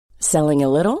Selling a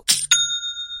little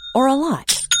or a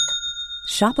lot?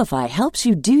 Shopify helps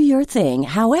you do your thing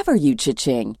however you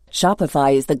cha-ching.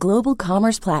 Shopify is the global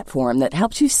commerce platform that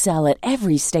helps you sell at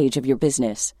every stage of your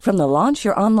business. From the launch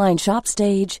your online shop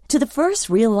stage to the first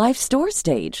real-life store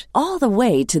stage, all the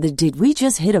way to the did we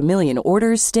just hit a million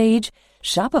orders stage.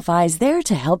 Shopify is there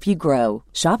to help you grow.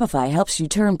 Shopify helps you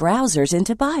turn browsers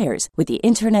into buyers with the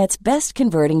internet's best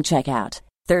converting checkout.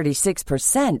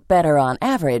 36% better on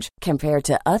average compared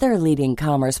to other leading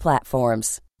commerce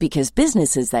platforms. Because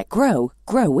businesses that grow,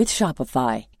 grow with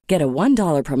Shopify. Get a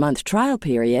 $1 per month trial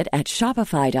period at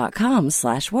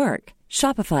shopify.com/work.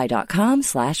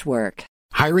 Shopify.com/work.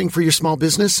 Hiring for your small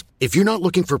business? If you're not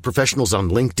looking for professionals on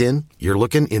LinkedIn, you're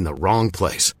looking in the wrong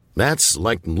place. That's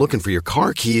like looking for your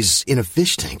car keys in a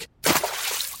fish tank.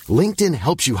 LinkedIn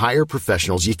helps you hire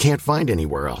professionals you can't find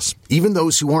anywhere else, even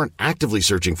those who aren't actively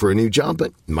searching for a new job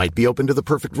but might be open to the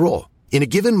perfect role. In a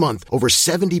given month, over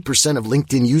 70% of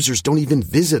LinkedIn users don't even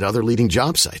visit other leading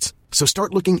job sites. So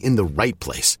start looking in the right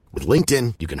place. With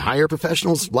LinkedIn, you can hire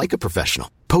professionals like a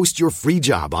professional. Post your free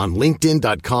job on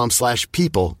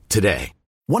linkedin.com/people today.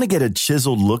 Want to get a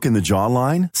chiseled look in the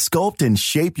jawline? Sculpt and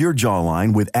shape your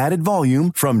jawline with added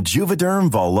volume from Juvederm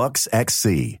Volux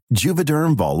XC.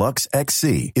 Juvederm Volux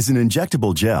XC is an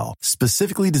injectable gel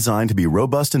specifically designed to be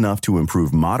robust enough to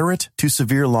improve moderate to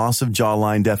severe loss of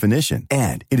jawline definition.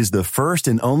 And it is the first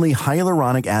and only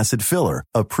hyaluronic acid filler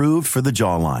approved for the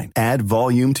jawline. Add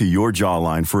volume to your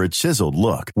jawline for a chiseled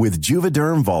look with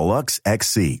Juvederm Volux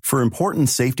XC. For important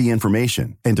safety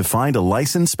information and to find a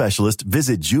licensed specialist,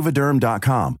 visit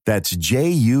juvederm.com. That's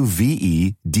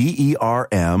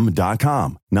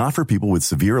JUVEDERM.com. Not for people with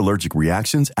severe allergic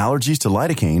reactions, allergies to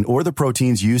lidocaine, or the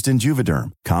proteins used in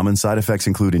Juvederm. Common side effects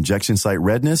include injection site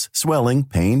redness, swelling,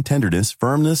 pain, tenderness,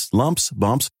 firmness, lumps,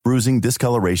 bumps, bruising,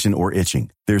 discoloration, or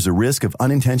itching. There's a risk of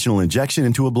unintentional injection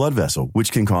into a blood vessel,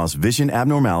 which can cause vision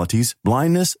abnormalities,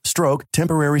 blindness, stroke,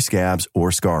 temporary scabs,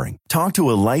 or scarring. Talk to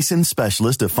a licensed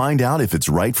specialist to find out if it's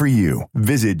right for you.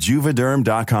 Visit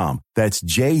Juvederm.com. That's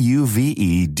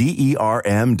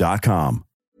JUVEDERM.com.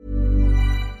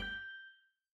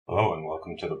 Hello and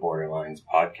welcome to the Borderlines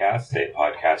podcast, a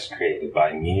podcast created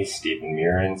by me, Stephen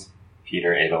Meurrens,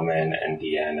 Peter Edelmann, and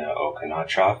Deanna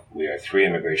Okun-Nachoff. We are three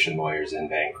immigration lawyers in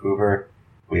Vancouver.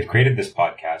 We've created this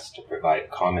podcast to provide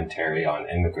commentary on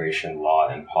immigration law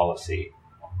and policy.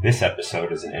 This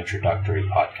episode is an introductory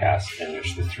podcast in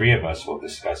which the three of us will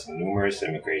discuss numerous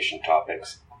immigration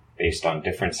topics based on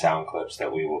different sound clips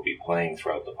that we will be playing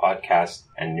throughout the podcast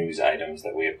and news items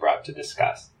that we have brought to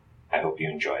discuss. I hope you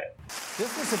enjoy it.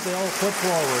 This is a bill put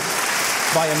forward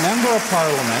by a member of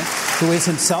Parliament who is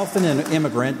himself an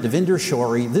immigrant, Devinder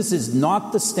Shori. This is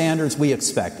not the standards we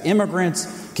expect. Immigrants,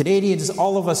 Canadians,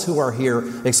 all of us who are here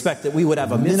expect that we would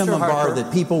have a minimum bar,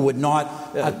 that people would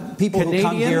not, people who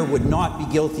come here would not be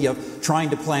guilty of trying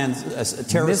to plan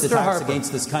terrorist attacks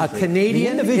against this country. A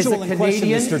Canadian is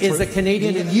a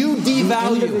Canadian, and you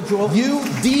devalue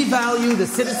the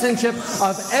citizenship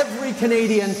of every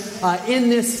Canadian in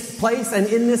this place and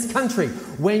in this country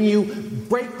when you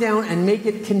break down and make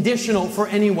it conditional for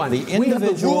anyone. We have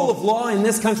the rule of law in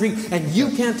this country, and you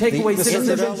can't take away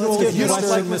citizenship if you don't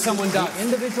like what someone does.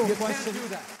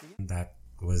 That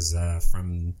was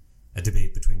from a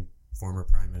debate between former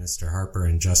Prime Minister Harper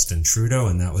and Justin Trudeau,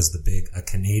 and that was the big "a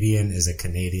Canadian is a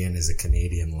Canadian is a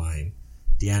Canadian" line.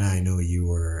 Deanna, I know you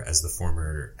were, as the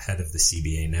former head of the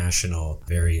CBA National,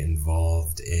 very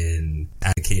involved in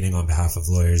advocating on behalf of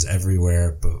lawyers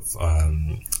everywhere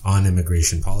on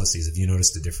immigration policies. Have you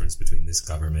noticed a difference between this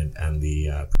government and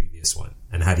the previous one?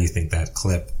 And how do you think that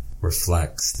clip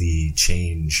reflects the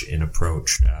change in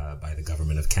approach by the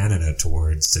government of Canada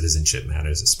towards citizenship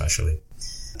matters especially?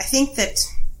 I think that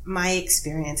my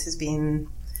experience has been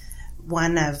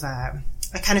one of...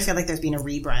 I kind of feel like there's been a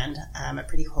rebrand, a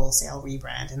pretty wholesale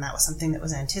rebrand, and that was something that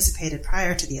was anticipated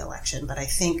prior to the election. But I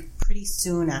think pretty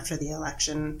soon after the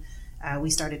election, we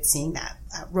started seeing that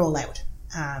roll out.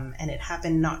 And it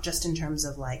happened not just in terms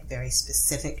of like very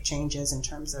specific changes in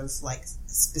terms of like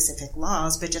specific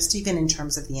laws, but just even in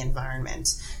terms of the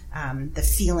environment. The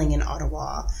feeling in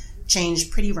Ottawa changed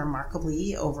pretty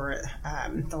remarkably over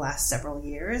the last several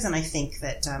years, and I think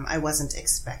that I wasn't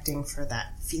expecting for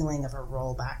that feeling of a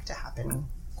rollback to happen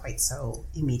quite so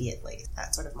immediately.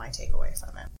 That's sort of my takeaway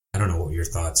from it. I don't know what your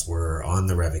thoughts were on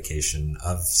the revocation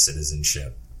of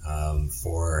citizenship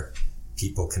for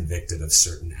people convicted of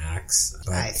certain acts.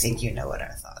 But I think you know what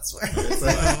our thoughts were.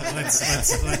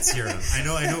 let's hear them. I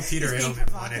know Peter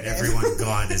Edelmann wanted everyone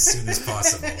gone as soon as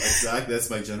possible. Exactly, that's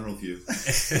my general view.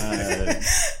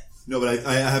 No, but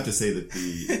I have to say that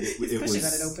it was...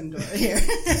 got an open door here.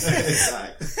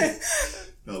 Exactly.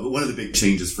 No, but one of the big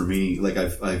changes for me, like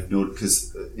I've noted,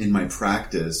 because in my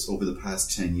practice over the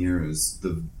past 10 years, the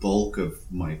bulk of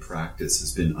my practice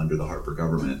has been under the Harper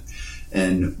government.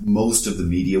 And most of the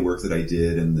media work that I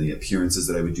did and the appearances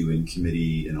that I would do in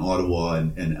committee in Ottawa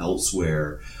and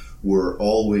elsewhere were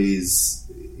always,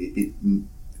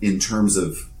 in terms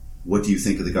of what do you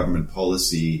think of the government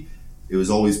policy, it was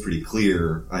always pretty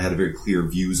clear. I had a very clear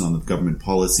views on the government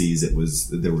policies.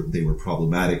 They were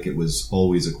problematic. It was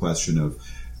always a question of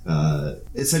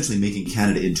essentially making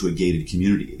Canada into a gated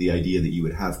community. The idea that you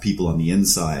would have people on the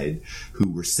inside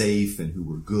who were safe and who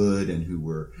were good and who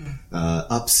were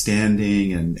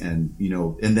upstanding and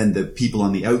then the people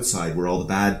on the outside were all the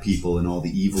bad people and all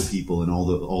the evil people and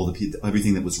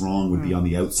everything that was wrong would be on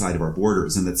the outside of our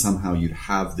borders, and that somehow you'd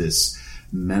have this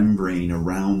membrane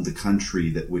around the country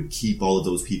that would keep all of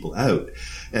those people out.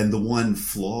 And the one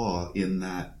flaw in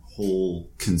that whole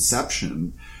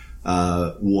conception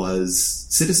was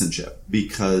citizenship,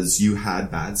 because you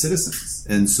had bad citizens.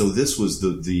 And so this was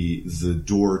the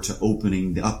door to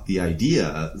opening up the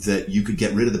idea that you could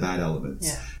get rid of the bad elements.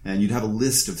 Yeah. And you'd have a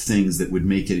list of things that would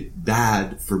make it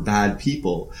bad for bad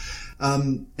people.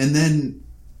 And then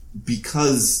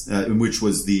because, which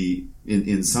was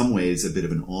in some ways a bit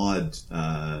of an odd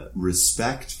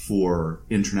respect for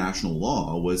international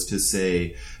law, was to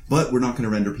say, but we're not going to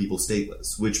render people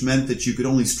stateless, which meant that you could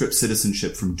only strip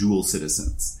citizenship from dual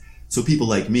citizens. So people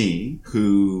like me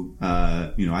who,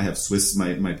 I have Swiss,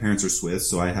 my parents are Swiss,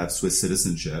 so I have Swiss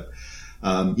citizenship.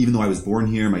 Even though I was born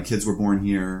here, my kids were born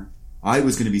here, I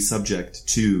was going to be subject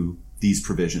to these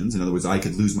provisions. In other words, I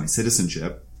could lose my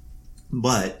citizenship,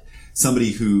 but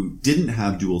somebody who didn't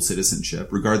have dual citizenship,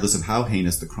 regardless of how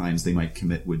heinous the crimes they might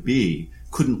commit would be,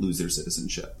 couldn't lose their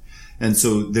citizenship. And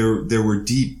so there were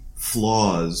deep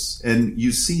flaws, and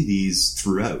you see these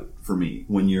throughout for me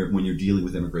when you're dealing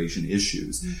with immigration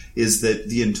issues, is that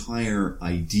the entire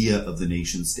idea of the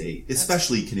nation state,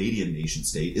 especially Canadian nation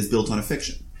state, is built on a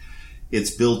fiction.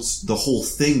 The whole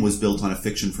thing was built on a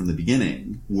fiction from the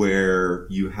beginning, where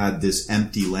you had this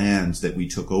empty land that we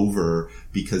took over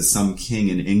because some king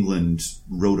in England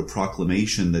wrote a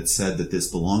proclamation that said that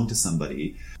this belonged to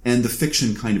somebody. And the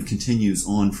fiction kind of continues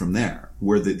on from there,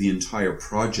 where the entire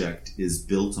project is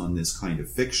built on this kind of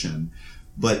fiction.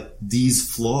 But these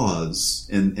flaws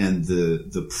and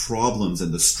the problems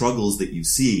and the struggles that you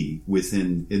see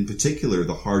within, in particular,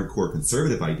 the hardcore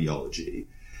conservative ideology,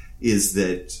 is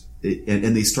that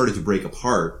and they started to break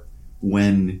apart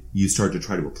when you start to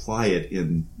try to apply it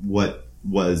in what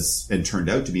was and turned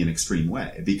out to be an extreme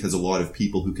way, because a lot of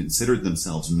people who considered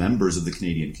themselves members of the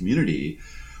Canadian community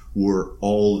were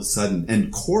all of a sudden,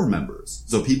 and core members,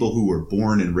 so people who were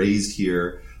born and raised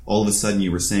here, all of a sudden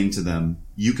you were saying to them,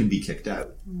 you can be kicked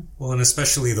out. Well, and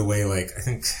especially the way, I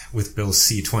think with Bill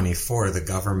C-24, the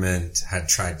government had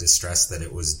tried to stress that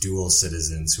it was dual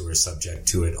citizens who were subject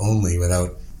to it only,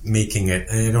 without making it,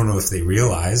 and I don't know if they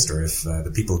realized, or if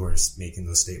the people who are making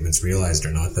those statements realized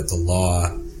or not, that the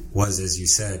law was, as you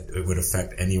said, it would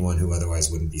affect anyone who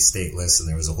otherwise wouldn't be stateless. And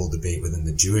there was a whole debate within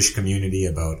the Jewish community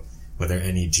about whether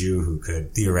any Jew who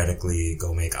could theoretically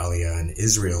go make Aliyah in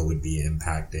Israel would be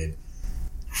impacted.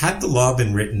 Had the law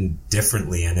been written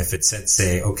differently, and if it said,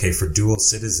 say, okay, for dual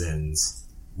citizens,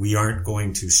 we aren't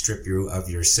going to strip you of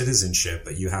your citizenship,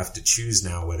 but you have to choose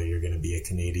now whether you're going to be a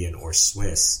Canadian or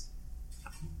Swiss,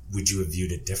 would you have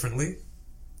viewed it differently?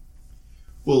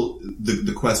 Well,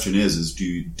 the question is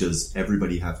does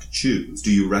everybody have to choose? Do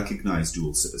you recognize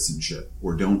dual citizenship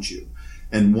or don't you?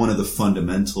 And one of the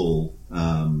fundamental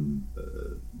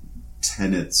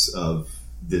tenets of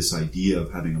this idea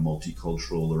of having a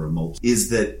multicultural or is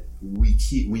that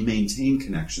we maintain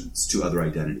connections to other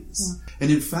identities.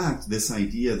 And in fact, this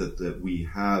idea that we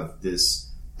have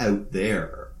this out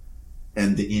there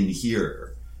and the in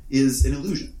here is an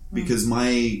illusion. Because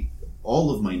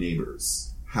all of my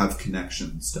neighbors have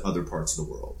connections to other parts of the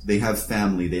world. They have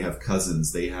family, they have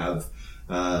cousins, they have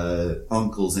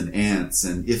uncles and aunts,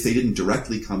 and if they didn't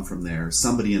directly come from there,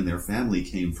 somebody in their family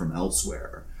came from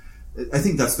elsewhere. I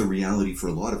think that's the reality for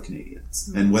a lot of Canadians.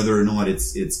 And whether or not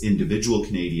it's individual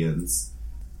Canadians,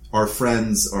 our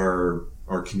friends, our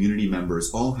community members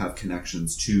all have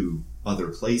connections to other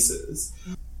places.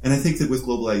 And I think that with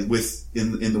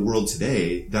in the world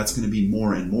today, that's going to be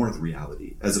more and more the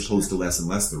reality, as opposed to less and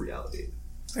less the reality.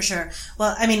 For sure.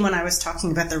 Well, I mean, when I was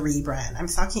talking about the rebrand, I'm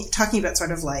talking about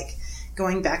sort of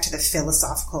going back to the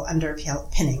philosophical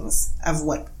underpinnings of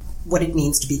what it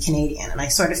means to be Canadian. And I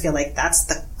sort of feel like that's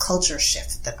the culture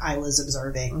shift that I was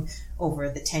observing over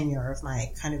the tenure of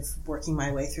my kind of working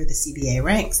my way through the CBA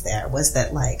ranks there, was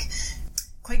that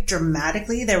quite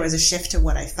dramatically, there was a shift to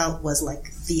what I felt was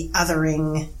the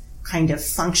othering kind of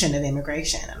function of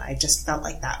immigration. And I just felt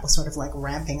like that was sort of like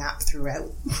ramping up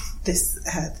throughout this,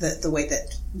 the way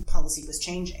that policy was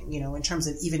changing, in terms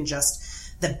of even just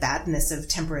the badness of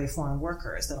temporary foreign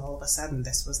workers, that all of a sudden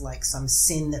this was like some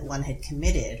sin that one had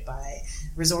committed by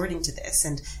resorting to this.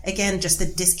 And again, just the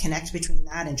disconnect between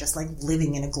that and just like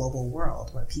living in a global world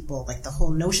where people, like the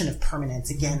whole notion of permanence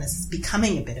again is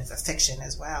becoming a bit of a fiction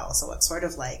as well. So it's sort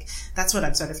of like, that's what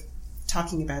I'm sort of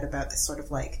talking about this sort of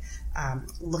like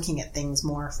looking at things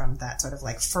more from that sort of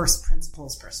like first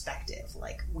principles perspective.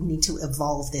 Like we need to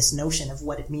evolve this notion of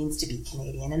what it means to be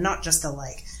Canadian, and not just the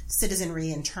like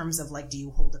citizenry in terms of like, do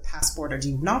you hold a passport or do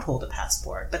you not hold a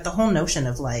passport, but the whole notion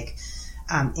of like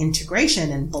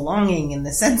integration and belonging in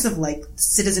the sense of like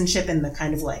citizenship and the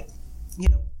kind of like,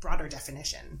 broader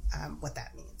definition, what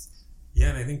that means. Yeah,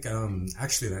 and I think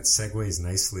actually that segues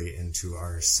nicely into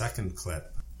our second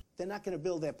clip. They're not going to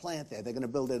build their plant there. They're going to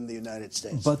build it in the United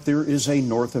States. But there is a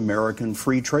North American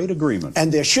free trade agreement.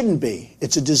 And there shouldn't be.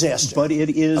 It's a disaster. But it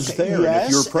is there. Yes, and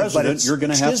if you're president, you're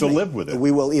going to have to live with it. We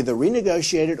will either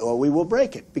renegotiate it or we will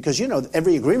break it. Because,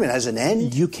 every agreement has an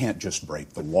end. You can't just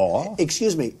break the law.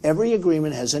 Excuse me. Every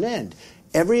agreement has an end.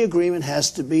 Every agreement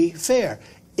has to be fair.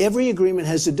 Every agreement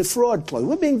has a defraud clause.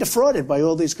 We're being defrauded by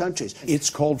all these countries. It's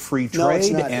called free trade, no, it's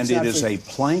not. And it is a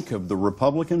plank of the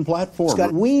Republican platform.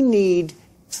 Scott, we need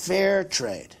fair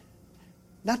trade,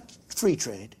 not free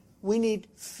trade. We need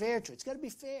fair trade. It's got to be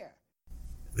fair.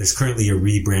 There's currently a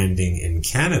rebranding in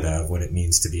Canada of what it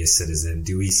means to be a citizen.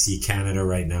 Do we see Canada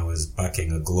right now as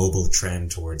bucking a global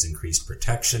trend towards increased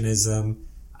protectionism?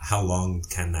 How long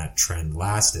can that trend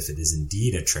last, if it is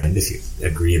indeed a trend, if you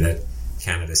agree that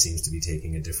Canada seems to be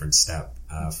taking a different step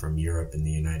from Europe and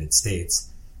the United States?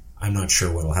 I'm not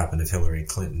sure what will happen if Hillary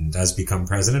Clinton does become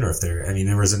president, or if there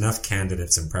was enough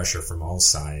candidates and pressure from all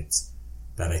sides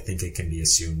that I think it can be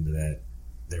assumed that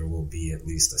there will be at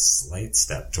least a slight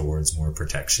step towards more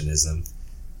protectionism.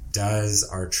 Does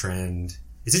our trend...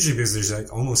 It's interesting because there's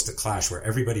like almost a clash where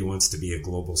everybody wants to be a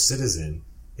global citizen,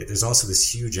 yet there's also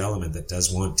this huge element that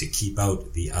does want to keep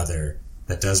out the other,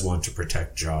 that does want to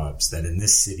protect jobs, that in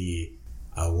this city...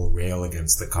 will rail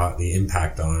against the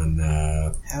impact on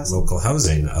local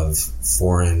housing of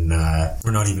foreign,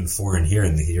 or not even foreign here.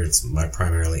 Here it's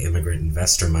primarily immigrant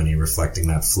investor money reflecting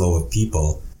that flow of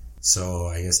people. So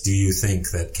I guess, do you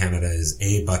think that Canada is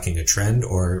bucking a trend,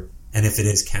 and if it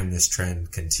is, can this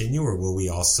trend continue, or will we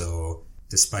also,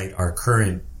 despite our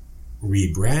current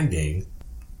rebranding,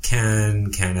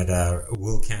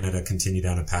 will Canada continue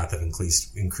down a path of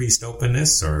increased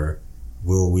openness, or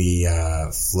will we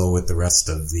flow with the rest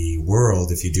of the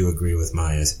world, if you do agree with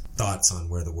my thoughts on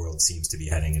where the world seems to be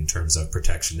heading in terms of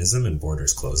protectionism and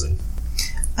borders closing?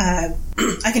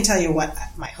 I can tell you what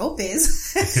my hope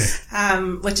is,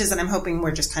 which is that I'm hoping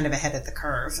we're just kind of ahead of the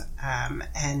curve.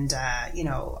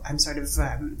 I'm sort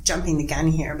of jumping the gun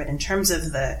here, but in terms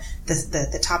of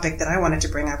the topic that I wanted to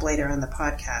bring up later on the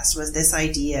podcast was this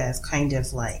idea of kind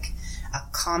of like a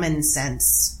common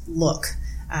sense look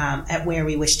at where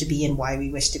we wish to be and why we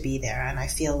wish to be there. And I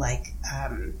feel like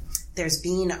there's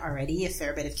been already a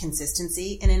fair bit of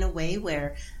consistency, and in a way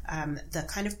where the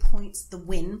kind of points, the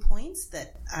win points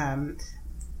that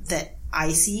I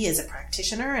see as a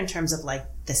practitioner in terms of like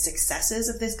the successes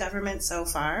of this government so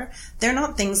far, they're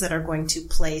not things that are going to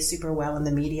play super well in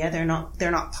the media. They're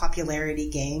not popularity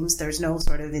games. There's no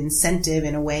sort of incentive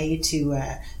in a way to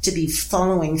be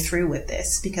following through with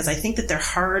this, because I think that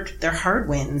they're hard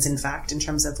wins, in fact, in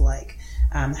terms of like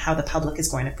how the public is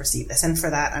going to perceive this. And for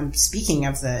that, I'm speaking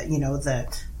of the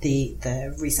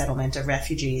resettlement of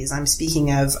refugees. I'm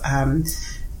speaking of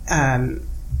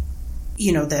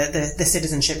the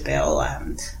citizenship bill,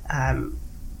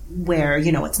 where,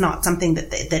 it's not something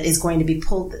that is going to be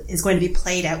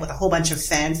played out with a whole bunch of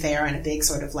fanfare and a big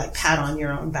sort of like pat on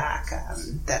your own back,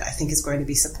 that I think is going to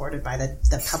be supported by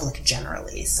the public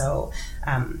generally. So.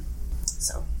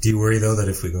 Do you worry, though, that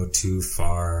if we go too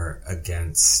far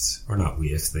against, or not we,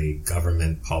 if the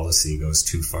government policy goes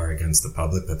too far against the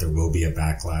public, that there will be a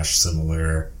backlash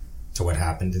similar to what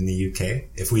happened in the UK?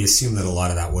 If we assume that a lot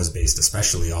of that was based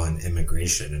especially on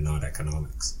immigration and not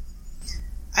economics.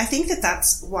 I think that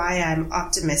that's why I'm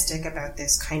optimistic about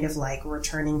this kind of like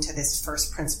returning to this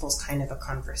first principles kind of a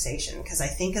conversation, because I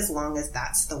think as long as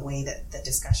that's the way that the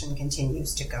discussion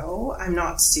continues to go, I'm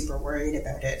not super worried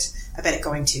about it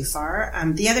going too far.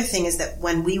 The other thing is that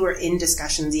when we were in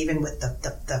discussions, even with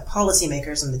the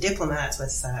policymakers and the diplomats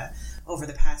with over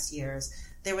the past years,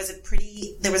 there was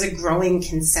a growing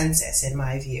consensus, in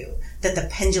my view, that the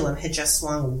pendulum had just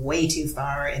swung way too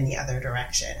far in the other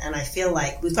direction. And I feel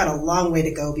like we've got a long way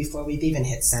to go before we've even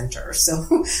hit center. So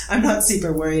I'm not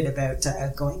super worried about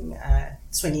going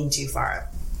swinging too far.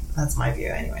 That's my view,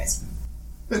 anyways.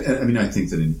 I mean, I think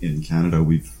that in Canada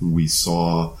we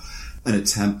saw an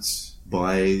attempt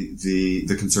by the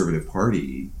Conservative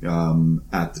Party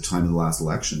at the time of the last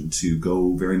election to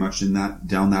go very much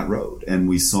down that road, and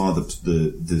we saw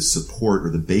the support, or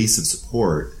the base of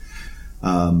support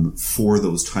for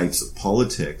those types of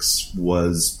politics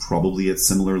was probably at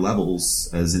similar levels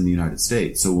as in the United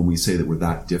States. So when we say that we're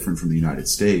that different from the United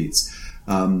States,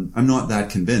 I'm not that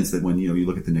convinced that when you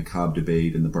look at the niqab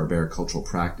debate and the barbaric cultural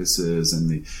practices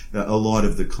and a lot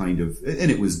of the kind of,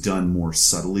 and it was done more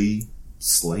subtly.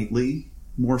 Slightly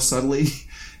more subtly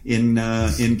in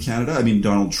Canada. I mean,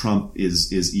 Donald Trump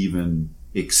is even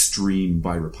extreme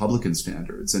by Republican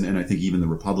standards, and I think even the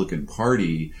Republican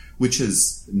Party, which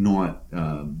is not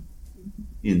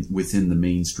within the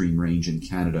mainstream range in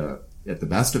Canada at the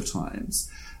best of times.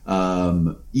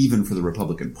 Even for the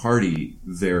Republican Party,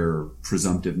 their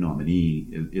presumptive nominee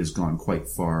is gone quite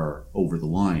far over the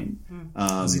line.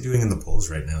 How's he doing in the polls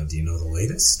right now? Do you know the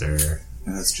latest, or?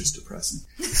 That's just depressing.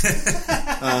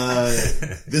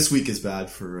 This week is bad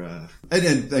for, and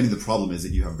I mean, the problem is that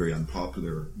you have a very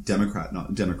unpopular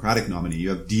Democratic nominee. You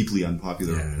have deeply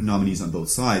unpopular nominees on both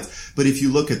sides. But if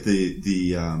you look at the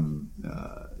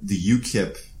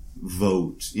UKIP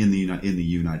vote in the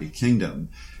United Kingdom,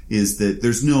 is that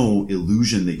there's no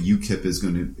illusion that UKIP is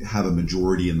going to have a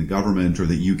majority in the government, or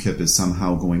that UKIP is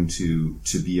somehow going to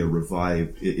be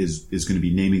is going to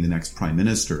be naming the next prime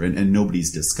minister, and nobody's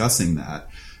discussing that.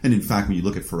 And in fact, when you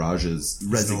look at Farage's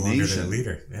resignation, no longer their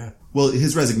leader. Yeah. Well,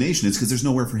 his resignation is because there's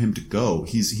nowhere for him to go.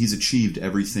 He's achieved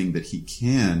everything that he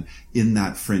can in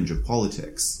that fringe of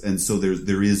politics, and so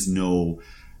there is no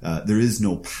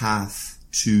path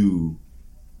to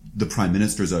the prime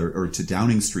ministers or to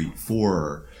Downing Street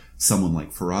for someone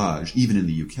like Farage, even in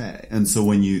the UK. And so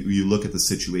when you look at the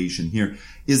situation here,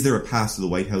 is there a path to the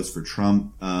White House for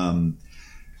Trump? I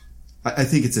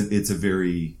think it's a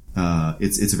very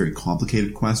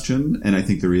complicated question, and I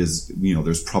think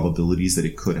there's probabilities that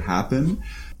it could happen.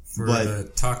 For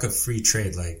the talk of free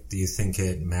trade, do you think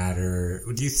it matter?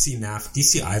 Do you see NAFTA? Do you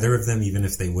see either of them, even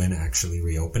if they win, actually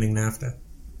reopening NAFTA?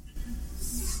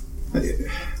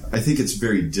 I think it's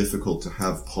very difficult to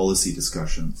have policy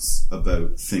discussions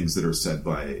about things that are said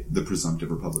by the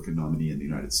presumptive Republican nominee in the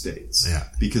United States,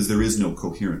 because there is no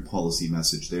coherent policy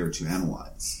message there to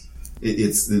analyze.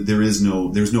 There's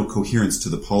no coherence to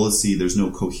the policy. There's no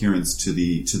coherence to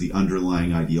the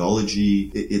underlying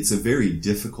ideology. It's a very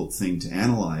difficult thing to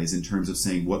analyze in terms of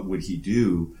saying, what would he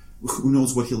do? Who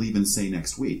knows what he'll even say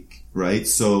next week, right?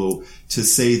 So to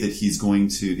say that is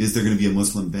there going to be a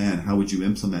Muslim ban? How would you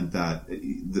implement that?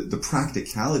 The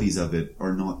practicalities of it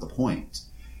are not the point.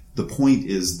 The point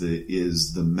is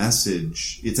the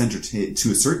message. It's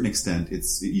to a certain extent.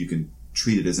 You can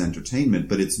treat it as entertainment,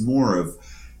 but it's more of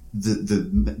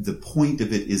the point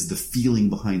of it is the feeling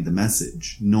behind the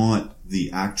message, not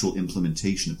the actual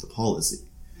implementation of the policy.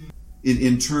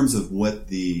 In terms of what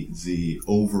the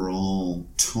overall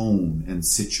tone and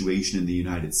situation in the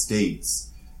United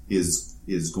States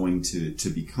is going to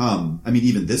become, I mean,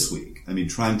 even this week, I mean,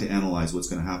 trying to analyze what's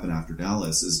going to happen after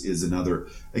Dallas is another,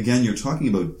 again, you're talking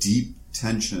about deep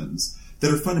tensions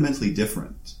that are fundamentally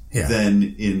different than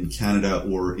in Canada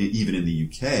or even in the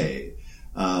UK.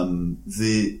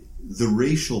 The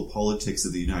racial politics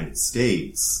of the United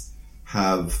States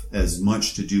have as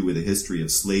much to do with a history of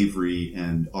slavery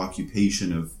and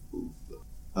occupation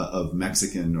of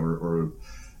Mexican or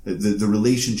the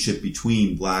relationship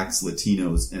between blacks,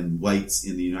 Latinos, and whites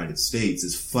in the United States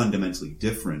is fundamentally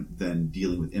different than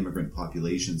dealing with immigrant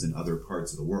populations in other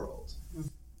parts of the world.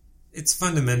 It's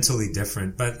fundamentally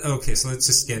different, but okay, so let's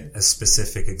just get a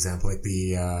specific example, like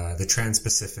the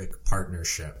Trans-Pacific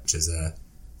Partnership, which is a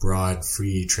broad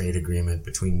free trade agreement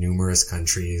between numerous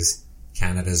countries.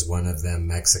 Canada's one of them,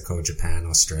 Mexico, Japan,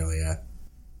 Australia.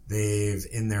 They've,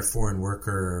 in their foreign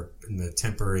worker, in the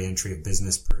temporary entry of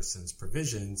business persons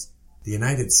provisions, the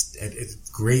United States,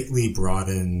 it greatly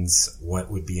broadens what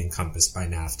would be encompassed by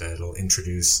NAFTA. It'll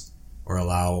introduce or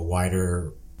allow a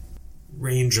wider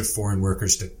range of foreign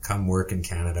workers to come work in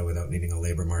Canada without needing a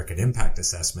labor market impact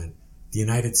assessment. The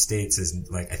United States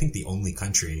is, I think, the only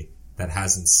country that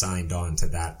hasn't signed on to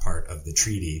that part of the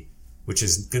treaty, which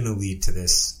is going to lead to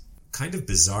this kind of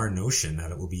bizarre notion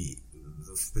that it will be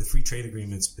the free trade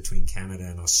agreements between Canada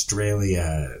and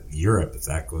Australia, Europe, if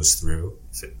that goes through,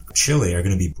 Chile, are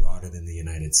going to be broader than the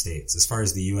United States. As far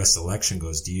as the U.S. election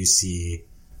goes, do you see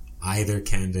either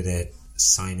candidate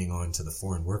signing on to the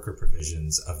foreign worker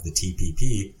provisions of the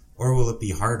TPP, or will it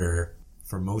be harder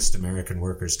for most American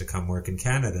workers to come work in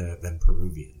Canada than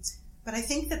Peruvians? But I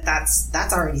think that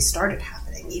that's already started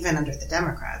happening, even under the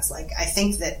Democrats. Like, I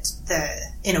think that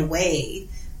in a way,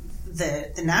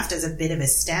 the NAFTA is a bit of a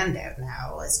standout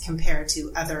now as compared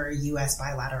to other U.S.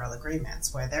 bilateral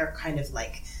agreements, where they're kind of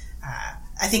like,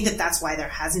 I think that that's why there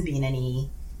hasn't been any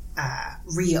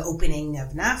reopening of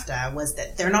NAFTA, was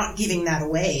that they're not giving that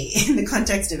away in the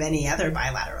context of any other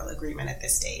bilateral agreement at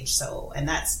this stage. So, and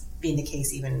that's been the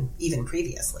case even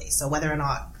previously. So whether or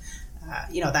not,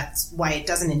 that's why it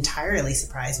doesn't entirely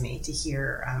surprise me to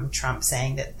hear Trump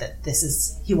saying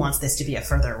that he wants this to be a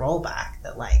further rollback,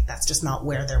 that like, that's just not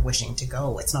where they're wishing to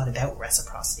go. It's not about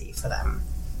reciprocity for them.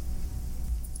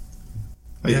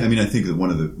 I mean, I think that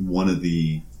one of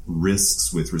the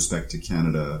risks with respect to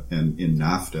Canada and in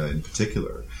NAFTA in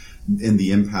particular, and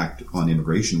the impact on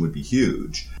immigration would be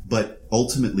huge. But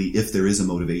ultimately, if there is a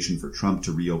motivation for Trump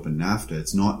to reopen NAFTA,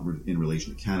 it's not in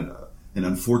relation to Canada. And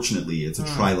unfortunately, it's a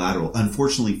trilateral.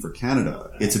 Unfortunately for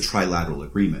Canada, it's a trilateral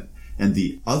agreement. And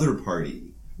the other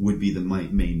party would be the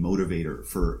main motivator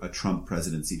for a Trump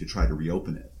presidency to try to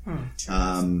reopen it.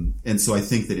 And so I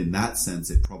think that in that sense,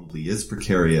 it probably is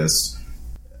precarious.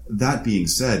 That being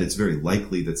said, it's very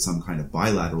likely that some kind of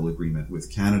bilateral agreement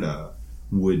with Canada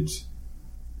would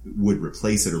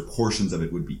replace it, or portions of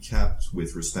it would be kept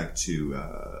with respect to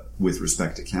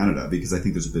Canada, because I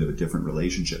think there's a bit of a different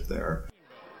relationship there.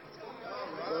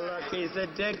 He's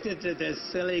addicted to this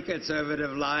silly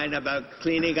conservative line about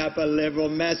cleaning up a liberal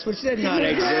mess, which did not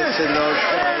exist in those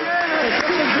days.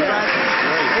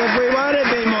 If we want to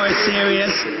be more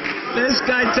serious, this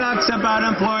guy talks about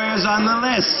employers on the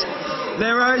list.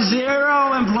 There are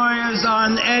 0 employers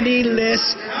on any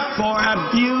list for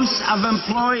abuse of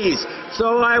employees.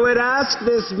 So I would ask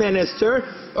this minister,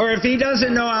 or if he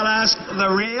doesn't know, I'll ask the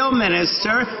real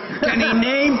minister, can he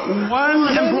name one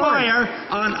employer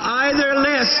on either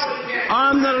list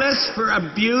on the list for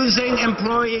abusing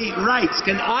employee rights?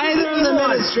 Can either of the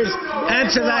ministers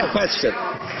answer that question?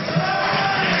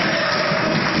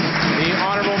 The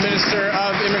Honourable Minister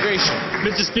of Immigration.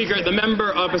 Mr. Speaker, the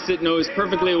member opposite knows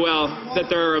perfectly well that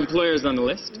there are employers on the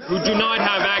list who do not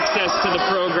have access to the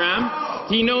program.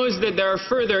 He knows that there are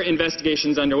further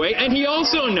investigations underway, and he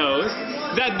also knows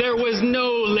that there was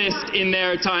no list in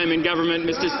their time in government,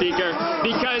 Mr. Speaker,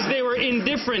 because they were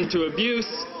indifferent to abuse.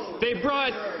 They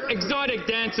brought exotic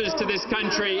dancers to this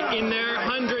country in their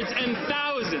hundreds and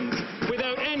thousands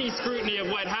without any scrutiny of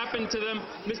what happened to them.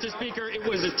 Mr. Speaker, it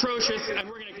was atrocious, and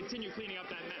we're going to continue cleaning up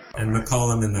that mess. And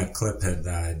McCollum in that clip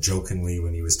had jokingly,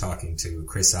 when he was talking to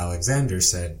Chris Alexander,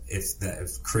 said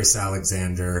if Chris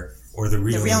Alexander or the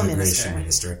real immigration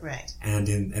minister. Right. And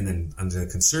then under the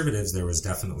Conservatives, there was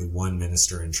definitely one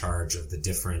minister in charge of the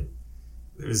different.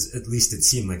 At least it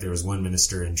seemed like there was one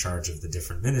minister in charge of the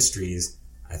different ministries.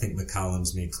 I think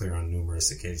McCallum's made clear on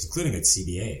numerous occasions, including at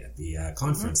CBA at the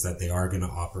conference, that they are going to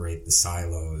operate the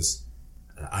silos.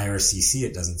 IRCC,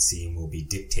 it doesn't seem, will be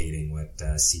dictating what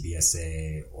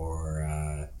CBSA or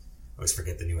I always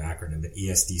forget the new acronym, but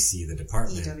ESDC, the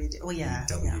department,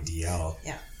 EWDL,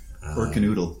 or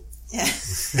Canoodle. Yeah.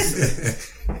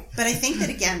 But I think that,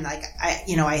 again, like,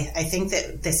 I think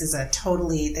that this is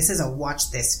a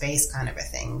watch this space kind of a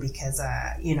thing, because,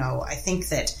 I think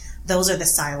that those are the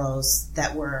silos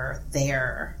that were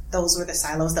there. Those were the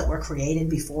silos that were created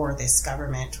before this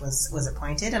government was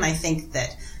appointed. And I think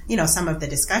that, some of the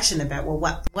discussion about, well,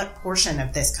 what portion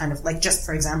of this kind of, like, just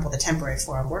for example, the temporary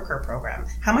foreign worker program,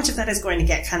 how much of that is going to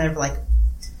get kind of like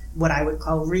what I would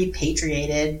call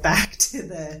repatriated back to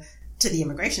the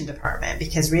immigration department?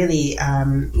 Because really,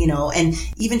 and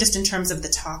even just in terms of the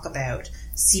talk about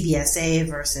CBSA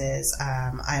versus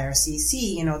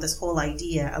IRCC, this whole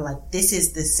idea of, like, this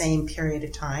is the same period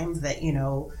of time that,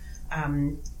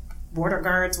 border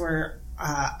guards were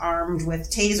armed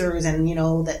with tasers, and,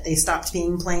 that they stopped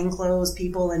being plainclothes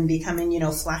people and becoming,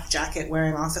 flak jacket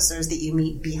wearing officers that you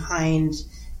meet behind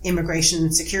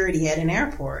immigration security at an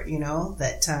airport,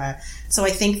 so I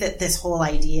think that this whole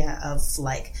idea of,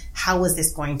 like, how is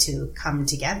this going to come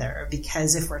together?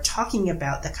 Because if we're talking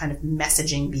about the kind of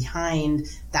messaging behind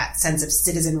that sense of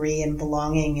citizenry and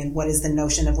belonging and what is the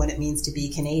notion of what it means to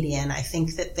be Canadian, I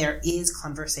think that there is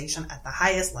conversation at the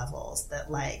highest levels that,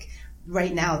 like,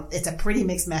 right now it's a pretty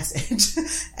mixed message.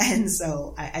 And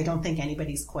so I don't think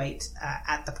anybody's quite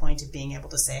at the point of being able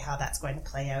to say how that's going to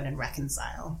play out and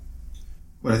reconcile.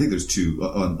 Well, I think there's two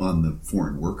on the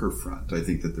foreign worker front. I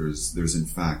think that there's in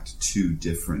fact two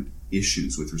different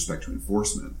issues with respect to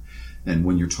enforcement. And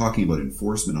when you're talking about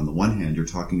enforcement, on the one hand, you're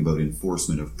talking about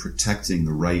enforcement of protecting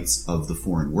the rights of the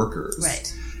foreign workers,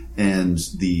 right? And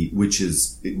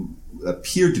it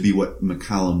appeared to be what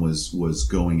McCallum was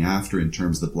going after in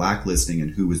terms of the blacklisting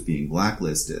and who was being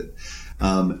blacklisted.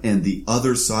 And the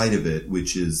other side of it,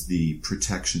 which is the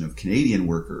protection of Canadian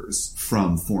workers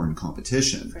from foreign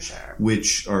competition, For sure.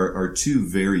 which are two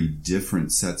very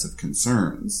different sets of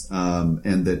concerns,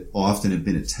 and that often have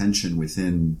been a tension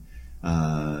within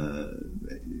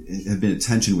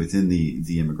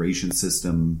the immigration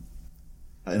system.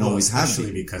 And always have been,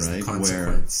 especially because right? the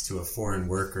consequence to a foreign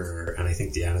worker, and I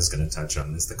think Deanna's going to touch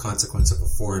on this, the consequence of a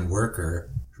foreign worker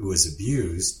who is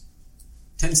abused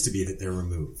tends to be that they're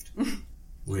removed.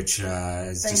 Which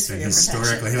has just been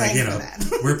historically, like,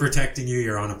 we're protecting you,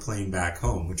 you're on a plane back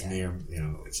home, which may or,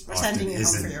 which we're often sending you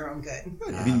isn't. home for your own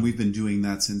good. I mean, we've been doing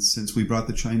that since we brought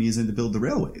the Chinese in to build the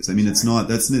railways. I mean, this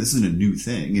isn't a new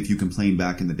thing. If you complained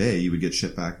back in the day, you would get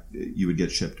shipped back,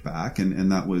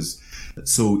 and that was,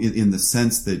 so in the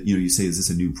sense that, you say, is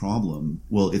this a new problem?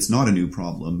 Well, it's not a new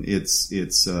problem.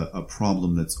 It's a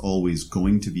problem that's always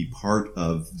going to be part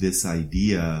of this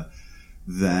idea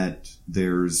that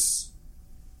there's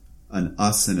an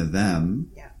us and a them,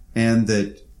 and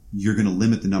that you're going to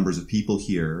limit the numbers of people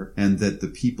here, and that the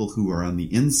people who are on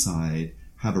the inside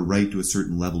have a right to a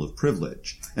certain level of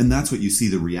privilege. And that's what you see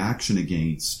the reaction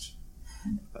against,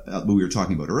 what we were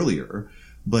talking about earlier,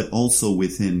 but also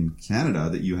within Canada,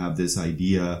 that you have this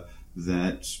idea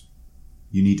that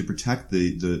you need to protect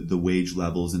the wage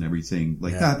levels and everything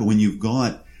like that. But when you've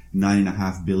got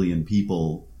 9.5 billion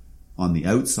people on the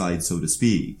outside, so to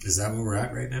speak. Is that where we're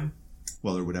at right now?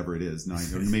 Well, or whatever it is, 9,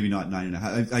 or maybe not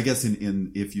 9.5. I guess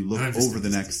if you look over the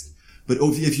next, but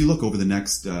if you look over the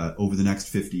next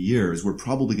 50 years, we're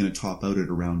probably going to top out at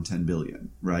around 10 billion,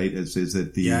 right? Is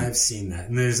it the? Yeah, I've seen that,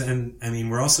 and I mean,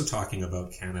 we're also talking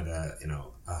about Canada,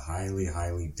 a highly,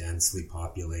 highly densely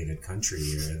populated country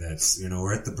here. That's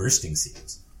we're at the bursting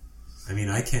seams. I mean,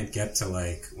 I can't get to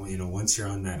once you're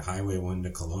on that Highway 1 to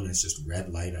Kelowna, it's just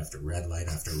red light after red light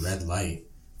after red light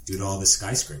due to all the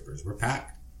skyscrapers. We're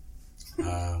packed.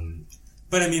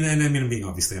 But I mean,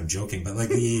 I'm joking, but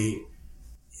it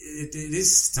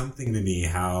is something to me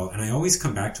how, and I always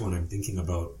come back to when I'm thinking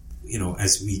about,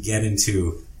 as we get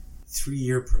into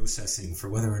 3-year processing for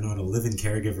whether or not a live-in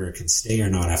caregiver can stay or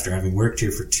not after having worked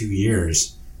here for 2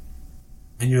 years.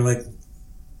 And you're like,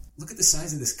 look at the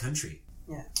size of this country.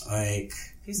 Yeah. Like,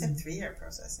 you said 3-year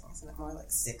processing, isn't it more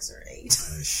like 6 or 8?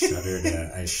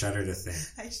 I shudder to think.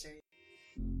 I sure.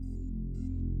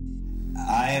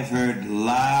 I have heard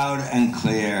loud and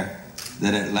clear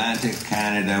that Atlantic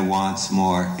Canada wants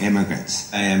more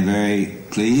immigrants. I am very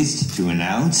pleased to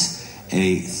announce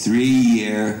a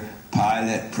 3-year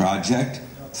pilot project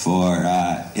for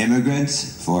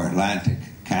immigrants for Atlantic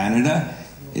Canada.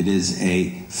 It is a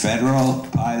federal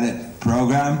pilot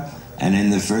program, and in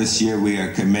the first year we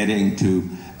are committing to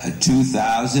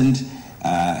 2,000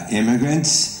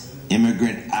 immigrant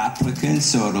applicants,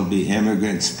 so it'll be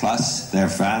immigrants plus their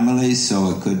families, so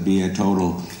it could be a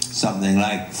total something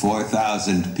like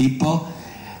 4,000 people,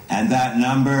 and that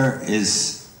number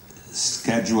is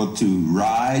scheduled to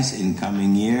rise in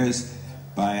coming years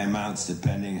by amounts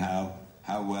depending how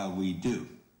well we do.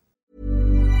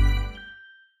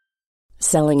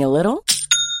 Selling a little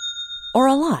or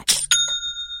a lot?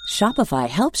 Shopify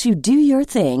helps you do your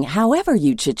thing however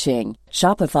you cha-ching.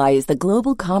 Shopify is the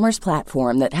global commerce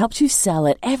platform that helps you sell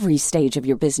at every stage of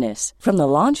your business. From the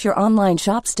launch your online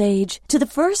shop stage to the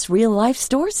first real-life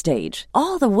store stage,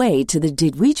 all the way to the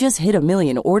did we just hit a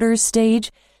million orders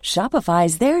stage. Shopify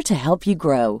is there to help you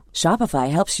grow. Shopify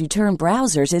helps you turn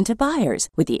browsers into buyers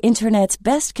with the internet's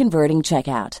best converting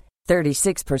checkout.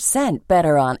 36%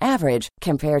 better on average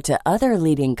compared to other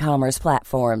leading commerce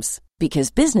platforms.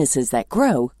 Because businesses that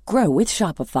grow, grow with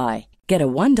Shopify. Get a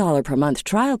 $1 per month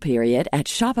trial period at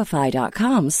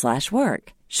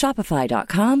shopify.com/work.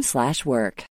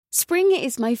 Shopify.com/work. Spring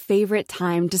is my favorite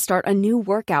time to start a new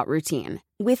workout routine.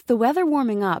 With the weather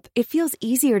warming up, it feels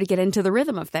easier to get into the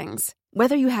rhythm of things.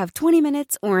 Whether you have 20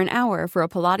 minutes or an hour for a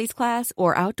Pilates class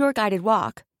or outdoor guided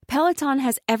walk, Peloton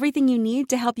has everything you need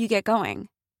to help you get going.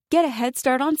 Get a head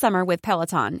start on summer with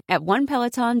Peloton at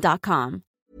onepeloton.com.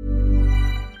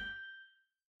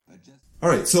 All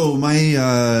right, so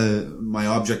my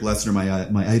object lesson, or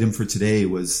my item for today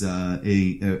was a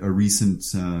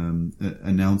recent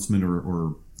announcement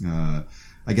or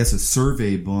I guess a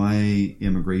survey by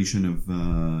Immigration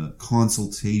of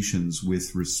consultations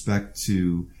with respect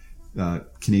to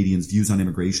Canadians' views on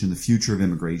immigration, the future of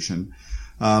immigration.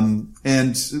 And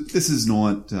this is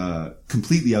not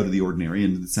completely out of the ordinary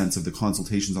in the sense of the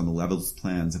consultations on the levels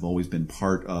plans have always been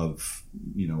part of,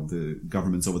 the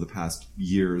governments over the past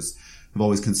years have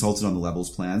always consulted on the levels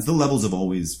plans. The levels have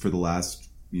always, for the last,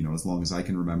 as long as I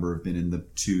can remember, have been in the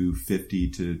 $250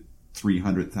 to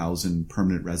 300,000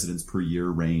 permanent residents per year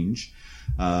range.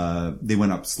 They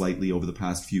went up slightly over the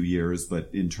past few years, but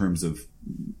in terms of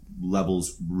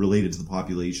levels related to the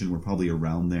population, we're probably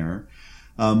around there.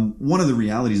 One of the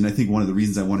realities, and I think one of the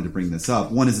reasons I wanted to bring this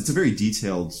up, one is it's a very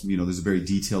detailed, there's a very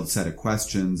detailed set of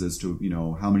questions as to,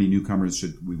 how many newcomers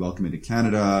should we welcome into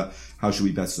Canada? How should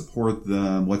we best support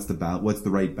them? What's the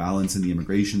right balance in the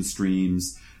immigration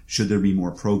streams? Should there be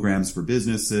more programs for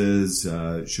businesses?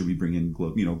 Should we bring in,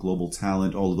 global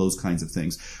talent? All of those kinds of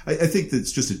things. I think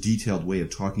that's just a detailed way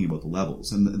of talking about the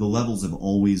levels. And the levels have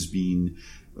always been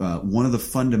one of the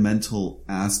fundamental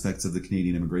aspects of the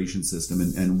Canadian immigration system,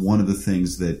 and one of the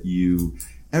things that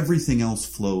everything else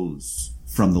flows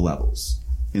from the levels,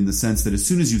 in the sense that as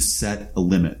soon as you set a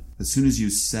limit, as soon as you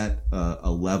set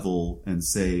a level and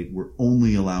say we're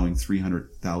only allowing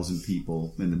 300,000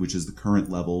 people, which is the current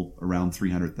level, around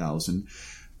 300,000,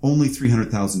 only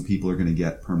 300,000 people are going to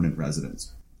get permanent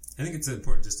residence. I think it's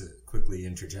important just to quickly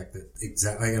interject that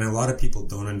exactly, and a lot of people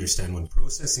don't understand when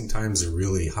processing times are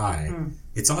really high,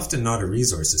 it's often not a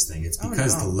resources thing. It's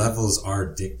because the levels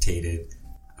are dictated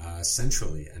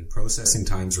centrally, and processing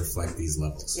times reflect these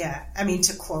levels. Yeah, I mean,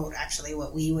 to quote actually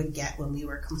what we would get when we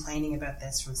were complaining about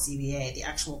this from CBA, the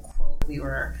actual quote we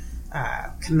were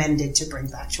commended to bring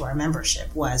back to our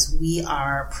membership was, "We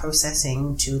are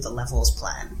processing to the levels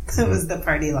plan." That was the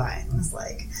party line. It was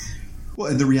like... Well,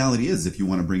 and the reality is, if you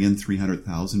want to bring in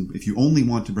 300,000, if you only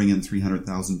want to bring in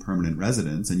 300,000 permanent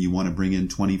residents and you want to bring in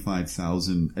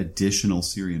 25,000 additional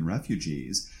Syrian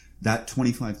refugees, that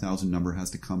 25,000 number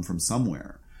has to come from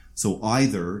somewhere. So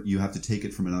either you have to take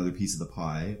it from another piece of the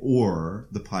pie, or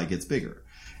the pie gets bigger.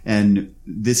 And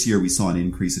this year we saw an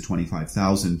increase of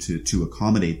 25,000 to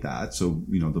accommodate that. So,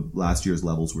 the last year's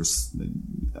levels were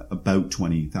about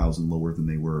 20,000 lower than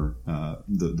they were,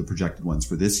 the projected ones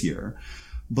for this year.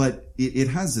 But it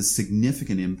has a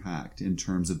significant impact in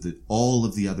terms of all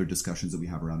of the other discussions that we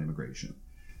have around immigration.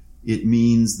 It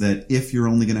means that if you're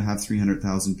only going to have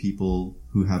 300,000 people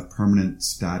who have permanent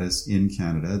status in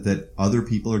Canada, that other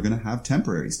people are going to have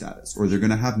temporary status, or they're going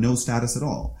to have no status at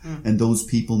all. And those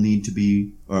people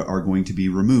are going to be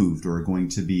removed, or are going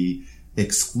to be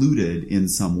excluded in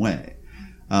some way.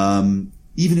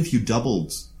 Even if you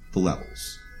doubled the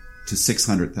levels to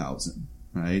 600,000,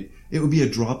 right? It would be a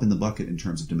drop in the bucket in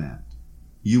terms of demand.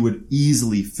 You would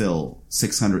easily fill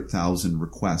 600,000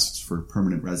 requests for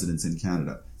permanent residence in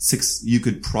Canada. You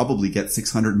could probably get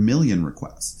 600 million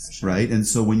requests, right? And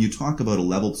so when you talk about a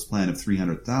levels plan of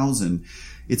 300,000,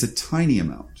 it's a tiny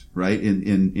amount, right?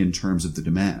 In terms of the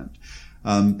demand.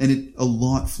 And a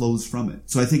lot flows from it.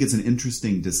 So I think it's an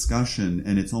interesting discussion,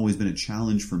 and it's always been a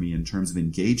challenge for me in terms of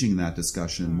engaging that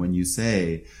discussion. When you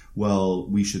say, well,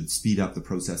 we should speed up the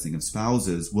processing of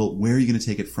spouses, well, where are you going to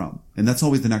take it from? And that's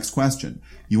always the next question.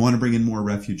 You want to bring in more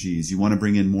refugees. You want to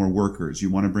bring in more workers. You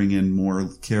want to bring in more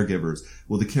caregivers.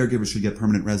 Well, the caregivers should get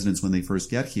permanent residence when they first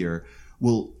get here.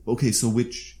 Well, okay, so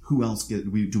who else do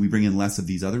we bring in less of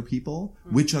these other people?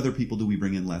 Which other people do we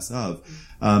bring in less of?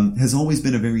 Has always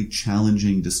been a very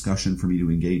challenging discussion for me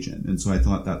to engage in. And so I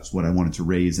thought that's what I wanted to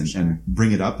raise and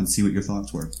bring it up and see what your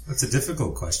thoughts were. That's a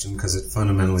difficult question, because it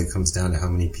fundamentally comes down to how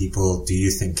many people do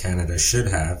you think Canada should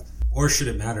have, or should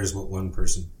it matters what one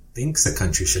person thinks a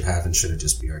country should have, and should it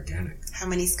just be organic? How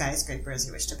many skyscrapers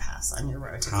you wish to pass on your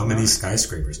road to How many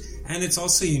skyscrapers? And it's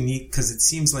also unique because it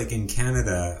seems like in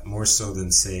Canada, more so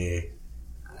than, say,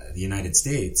 the United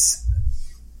States,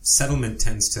 settlement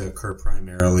tends to occur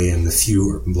primarily in the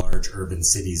few large urban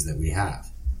cities that we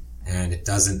have. And it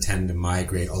doesn't tend to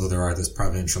migrate, although there are those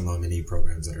provincial nominee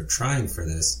programs that are trying for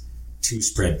this, to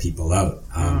spread people out.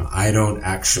 I don't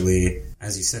actually,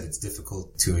 as you said, it's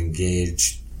difficult to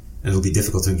engage. And it'll be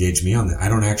difficult to engage me on that. I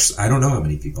don't know how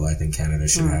many people I think Canada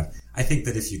should have. I think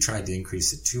that if you tried to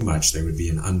increase it too much, there would be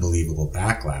an unbelievable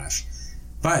backlash.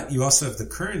 But you also have the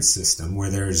current system where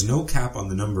there is no cap on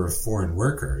the number of foreign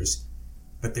workers,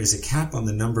 but there's a cap on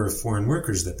the number of foreign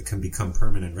workers that can become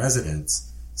permanent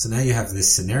residents. So now you have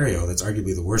this scenario that's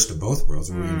arguably the worst of both worlds,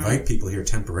 where we invite people here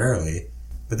temporarily,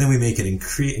 but then we make it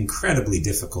incredibly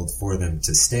difficult for them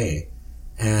to stay.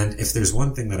 And if there's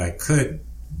one thing that I could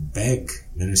beg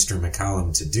Minister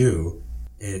McCallum to do,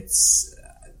 it's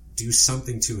do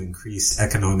something to increase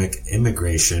economic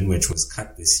immigration, which was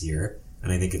cut this year,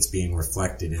 and I think it's being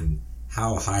reflected in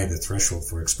how high the threshold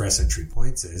for express entry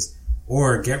points is,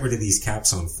 or get rid of these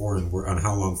caps on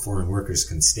how long foreign workers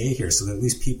can stay here, so that at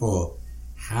least people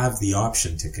have the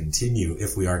option to continue.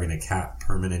 If we are going to cap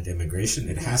permanent immigration,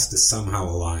 it has to somehow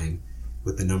align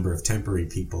with the number of temporary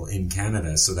people in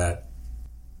Canada, so that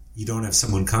you don't have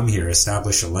someone come here,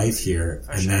 establish a life here,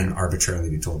 then arbitrarily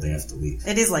be told they have to leave.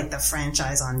 It is like the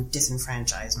franchise on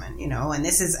disenfranchisement, and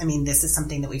this is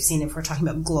something that we've seen if we're talking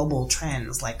about global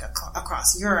trends, like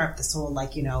across Europe, this whole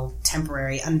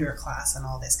temporary underclass and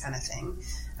all this kind of thing.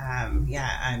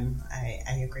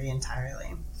 I agree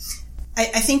entirely.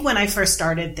 I think when I first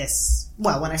started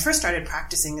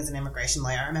practicing as an immigration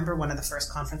lawyer, I remember one of the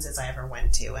first conferences I ever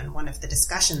went to, and one of the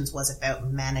discussions was about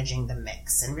managing the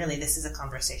mix. And really, this is a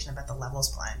conversation about the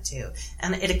levels plan too.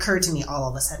 And it occurred to me all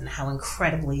of a sudden how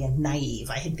incredibly naive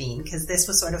I had been, because this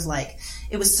was sort of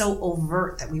it was so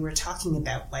overt that we were talking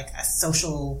about a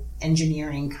social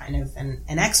engineering kind of an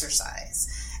exercise.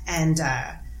 And,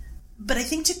 but I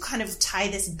think to kind of tie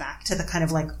this back to the kind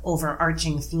of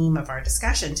overarching theme of our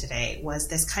discussion today was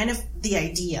this kind of the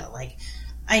idea,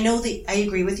 I know that I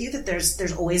agree with you that there's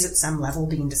always at some level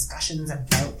being discussions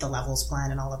about the levels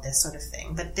plan and all of this sort of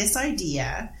thing. But this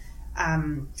idea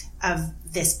of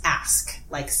this ask,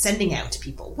 sending out to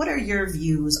people, what are your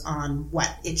views on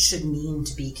what it should mean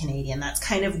to be Canadian? That's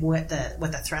kind of what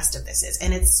the thrust of this is.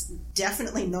 And it's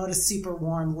definitely not a super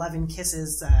warm love and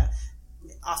kisses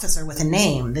officer with a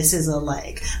name. This is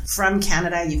from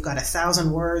Canada, you've got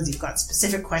 1,000 words, you've got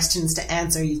specific questions to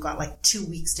answer, you've got 2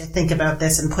 weeks to think about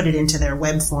this and put it into their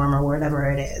web form or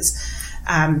whatever it is.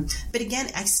 But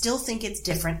again, I still think it's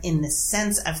different in the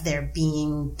sense of there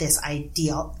being this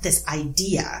idea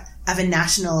of a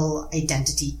national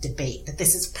identity debate, that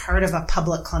this is part of a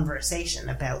public conversation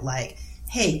about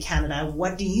hey, Canada,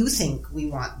 what do you think we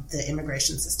want the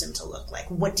immigration system to look like?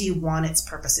 What do you want its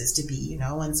purposes to be,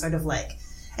 and sort of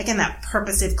again, that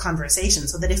purposive conversation,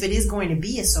 so that if it is going to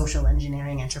be a social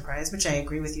engineering enterprise, which I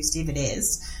agree with you, Steve, it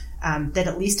is, that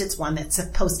at least it's one that's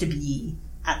supposed to be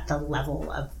at the level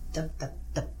of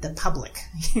the public,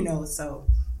 so.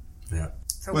 Yeah.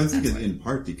 Well, I think in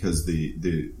part because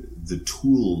the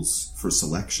tools for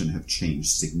selection have changed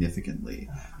significantly.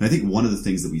 And I think one of the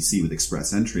things that we see with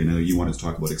express entry, and I know you want to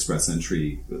talk about express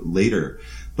entry later,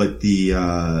 but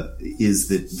is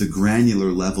that the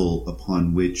granular level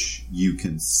upon which you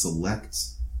can select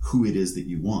who it is that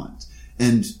you want.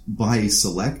 And by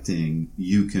selecting,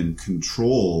 you can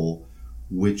control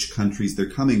which countries they're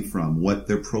coming from, what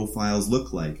their profiles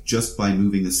look like, just by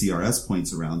moving the CRS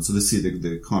points around. So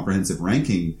the comprehensive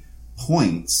ranking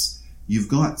points, you've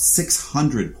got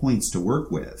 600 points to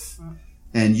work with.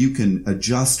 And you can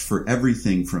adjust for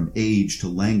everything from age to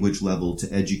language level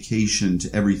to education to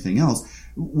everything else.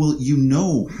 Well, you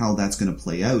know how that's going to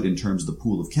play out in terms of the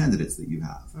pool of candidates that you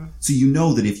have. So you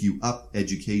know that if you up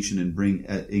education and bring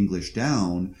English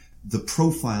down, the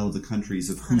profile of the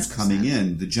countries of who's 100%. Coming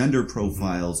in, the gender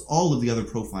profiles, all of the other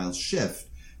profiles shift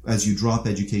as you drop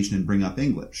education and bring up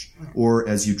English, or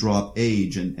as you drop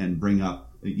age and bring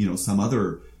up, some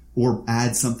other, or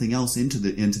add something else into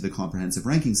the comprehensive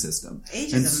ranking system.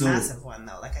 Age is a massive one,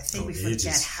 though. I think we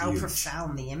forget how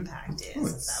profound the impact is of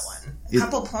that one. A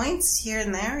couple points here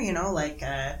and there,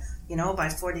 by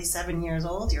 47 years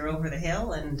old, you're over the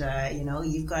hill, and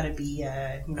you've got to be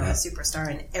a superstar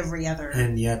in every other.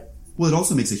 And yet, well, it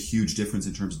also makes a huge difference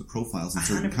in terms of the profiles in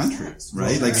certain countries,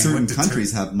 right? Certain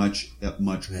countries have much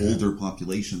older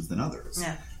populations than others.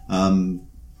 Yeah.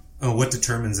 What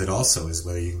determines it also is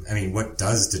what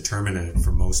does determine it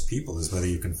for most people is whether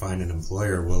you can find an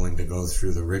employer willing to go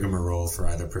through the rigmarole for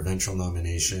either provincial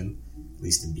nomination, at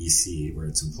least in BC, where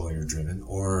it's employer driven,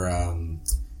 or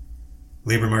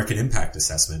labor market impact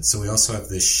assessment. So we also have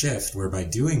this shift where by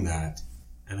doing that,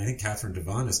 and I think Catherine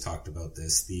Devon has talked about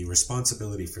this, the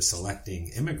responsibility for selecting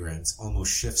immigrants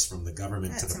almost shifts from the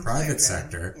government to the private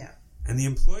sector. Yeah. And the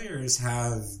employers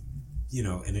have,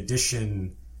 in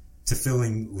addition to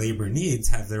filling labor needs,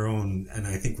 have their own, and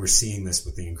I think we're seeing this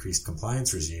with the increased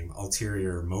compliance regime,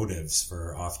 ulterior motives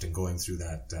for often going through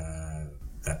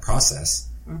that process.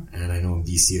 And I know in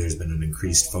BC there's been an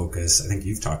increased focus, I think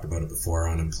you've talked about it before,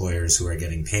 on employers who are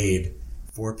getting paid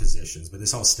for positions, but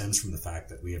this all stems from the fact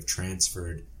that we have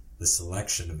transferred the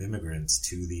selection of immigrants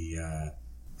to the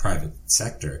private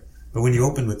sector. But when you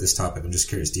open with this topic, I'm just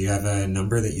curious, do you have a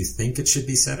number that you think it should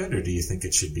be set at, or do you think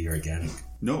it should be organic?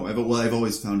 No, I've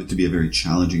always found it to be a very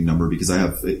challenging number, because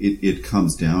it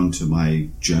comes down to my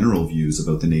general views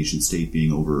about the nation state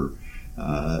being over.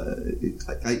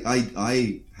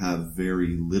 I have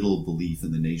very little belief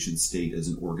in the nation state as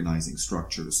an organizing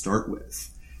structure to start with.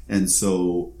 And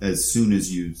so as soon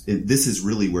as this is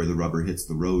really where the rubber hits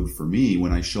the road for me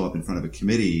when I show up in front of a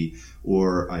committee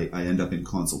or I end up in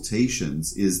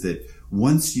consultations, is that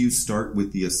once you start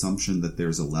with the assumption that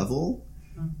there's a level,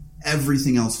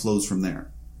 everything else flows from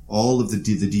there. all of the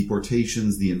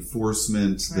deportations, the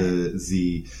enforcement,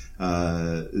 the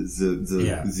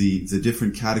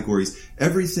different categories,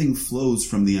 everything flows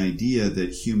from the idea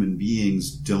that human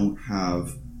beings don't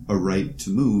have a right to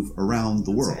move around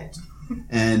the world. Right.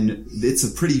 And it's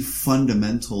a pretty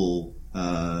fundamental,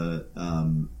 but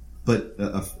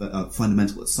a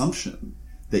fundamental assumption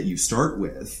that you start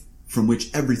with, from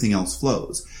which everything else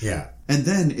flows. Yeah. And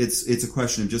then it's a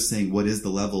question of just saying, what is the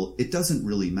level? It doesn't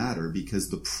really matter, because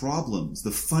the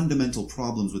fundamental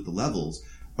problems with the levels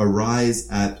arise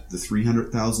at the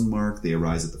 300,000 mark, they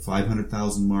arise at the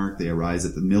 500,000 mark, they arise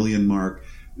at the million mark.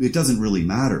 It doesn't really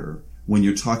matter when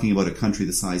you're talking about a country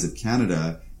the size of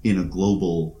Canada in a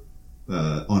global,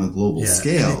 on a global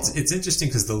scale. It's interesting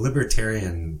because the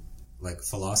libertarian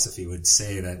philosophy would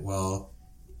say that, well,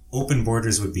 open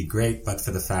borders would be great, but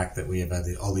for the fact that we have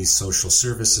all these social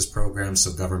services programs,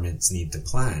 so governments need to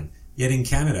plan. Yet in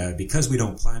Canada, because we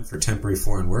don't plan for temporary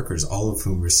foreign workers, all of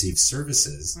whom receive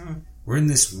services, we're in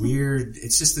this weird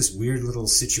little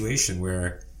situation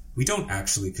where we don't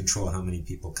actually control how many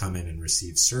people come in and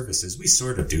receive services. We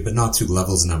sort of do, but not through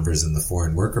levels numbers in the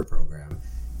foreign worker program.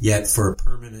 Yet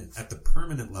at the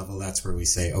permanent level, that's where we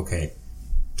say, okay,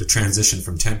 to transition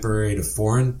from temporary to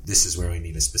foreign, this is where we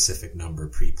need a specific number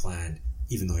pre-planned,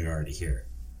 even though you're already here.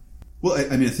 Well,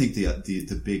 I mean, I think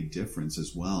the big difference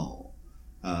as well,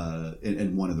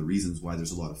 and one of the reasons why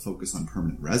there's a lot of focus on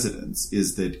permanent residence,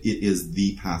 is that it is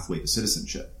the pathway to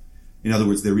citizenship. In other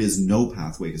words, there is no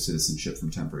pathway to citizenship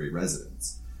from temporary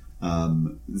residence.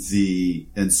 And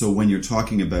so when you're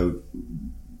talking about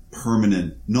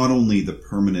permanent, not only the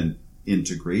permanent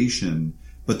integration,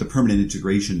 but the permanent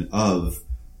integration of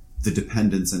the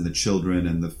dependents and the children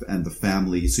and the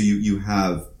family. So you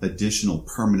have additional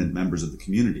permanent members of the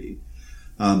community.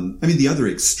 I mean, the other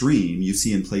extreme you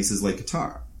see in places like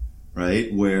Qatar,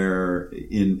 right? Where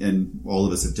and all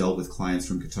of us have dealt with clients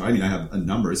from Qatar. I mean, I have a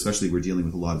number, especially we're dealing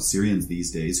with a lot of Syrians these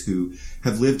days who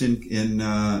have lived in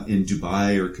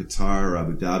Dubai or Qatar or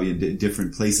Abu Dhabi and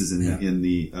different places in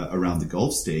the around the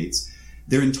Gulf states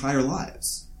their entire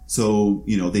lives. So,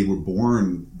 they were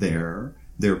born there.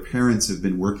 Their parents have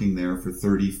been working there for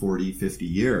 30, 40, 50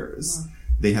 years. Wow.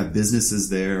 They have businesses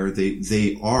there.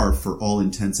 They are, for all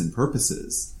intents and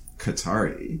purposes,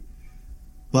 Qatari.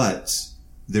 But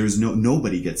there's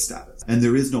nobody gets status. And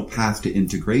there is no path to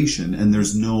integration. And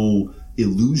there's no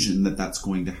illusion that that's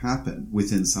going to happen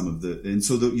within some of the... And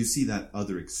so you see that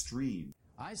other extreme.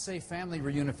 I say family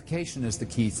reunification is the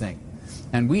key thing.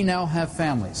 And we now have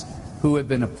families who have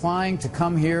been applying to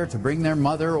come here to bring their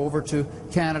mother over to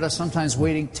Canada, sometimes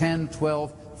waiting 10,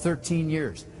 12, 13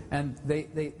 years. And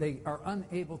they are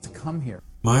unable to come here.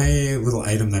 My little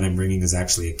item that I'm bringing is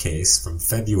actually a case from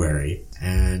February,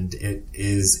 and it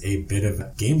is a bit of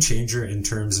a game changer in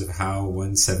terms of how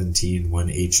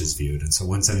 117(1)H is viewed. And so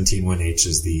 117(1)H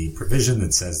is the provision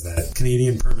that says that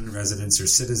Canadian permanent residents or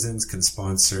citizens can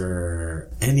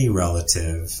sponsor any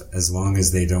relative as long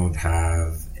as they don't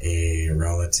have a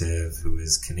relative who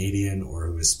is Canadian or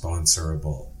who is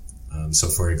sponsorable. So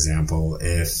for example,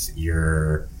 if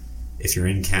you're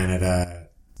in Canada,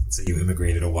 say you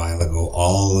immigrated a while ago,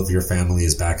 all of your family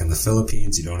is back in the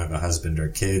Philippines, you don't have a husband or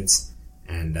kids,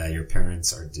 and your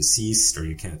parents are deceased or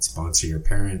you can't sponsor your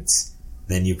parents,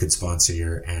 then you could sponsor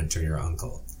your aunt or your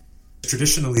uncle.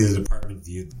 Traditionally, the department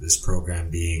viewed this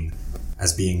program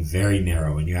as being very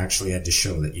narrow, and you actually had to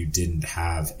show that you didn't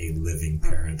have a living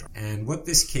parent. And what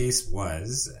this case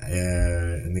was,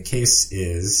 and the case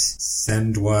is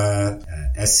Sendwa,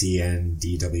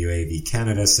 SENDWA v.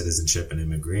 Canada, Citizenship and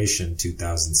Immigration,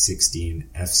 2016,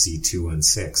 FC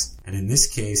 216. And in this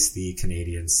case, the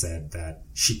Canadian said that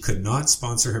she could not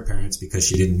sponsor her parents because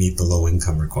she didn't meet the low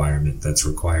income requirement that's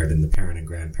required in the parent and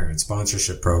grandparent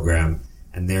sponsorship program,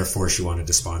 and therefore she wanted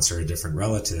to sponsor a different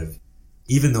relative.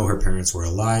 Even though her parents were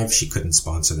alive, she couldn't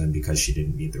sponsor them because she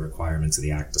didn't meet the requirements of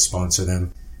the Act to sponsor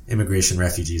them. Immigration,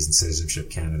 Refugees and Citizenship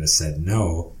Canada said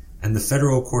no, and the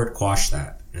federal court quashed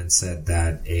that and said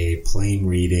that a plain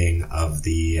reading of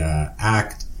the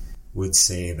Act would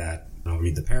say that, and I'll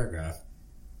read the paragraph,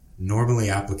 normally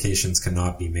applications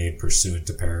cannot be made pursuant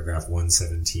to paragraph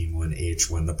 117(1)H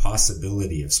when the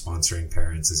possibility of sponsoring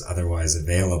parents is otherwise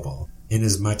available,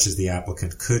 inasmuch as the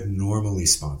applicant could normally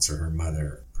sponsor her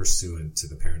mother pursuant to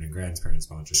the parent and grandparent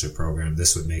sponsorship program.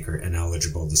 This would make her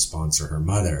ineligible to sponsor her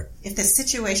mother. If the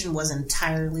situation was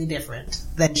entirely different,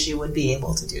 then she would be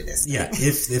able to do this. Yeah,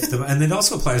 and it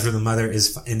also applies where the mother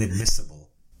is inadmissible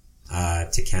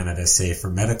to Canada, say for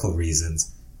medical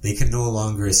reasons. They can no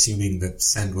longer, assuming that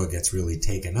Sendwa gets really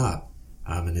taken up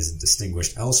and isn't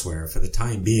distinguished elsewhere. For the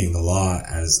time being, the law,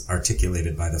 as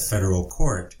articulated by the federal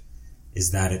court,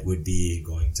 is that it would be,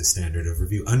 going to standard of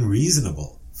review,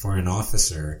 unreasonable for an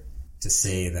officer to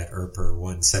say that IRPR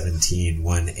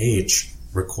 117(1)H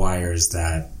requires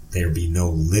that there be no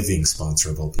living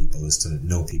sponsorable people, is to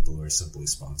no people who are simply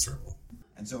sponsorable.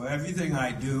 And so everything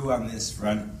I do on this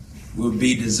front will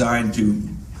be designed to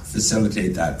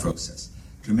facilitate that process,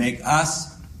 to make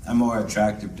us a more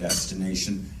attractive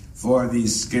destination for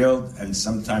these skilled and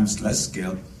sometimes less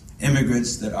skilled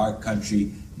immigrants that our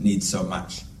country needs so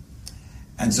much.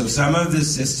 And so some of the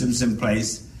systems in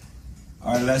place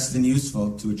are less than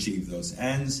useful to achieve those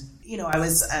ends. I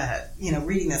was,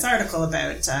 reading this article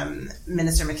about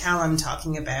Minister McCallum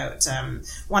talking about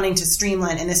wanting to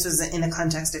streamline, and this was in the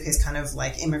context of his kind of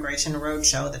like immigration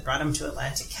roadshow that brought him to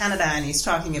Atlantic Canada, and he's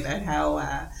talking about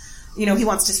how, he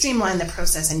wants to streamline the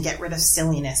process and get rid of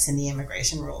silliness in the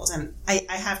immigration rules. And I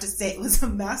have to say it was a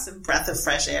massive breath of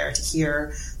fresh air to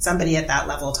hear somebody at that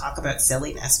level talk about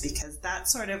silliness, because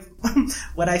that's sort of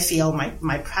what I feel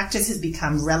my practice has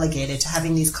become relegated to,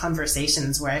 having these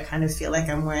conversations where I kind of feel like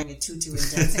I'm wearing a tutu and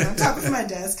dancing on top of my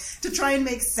desk to try and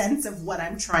make sense of what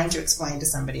I'm trying to explain to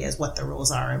somebody as what the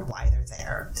rules are and why they're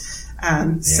there.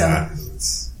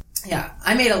 Yeah,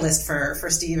 I made a list for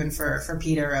Steve and for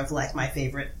Peter of like my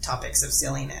favorite topics of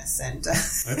silliness, and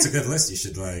that's a good list. You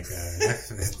should gave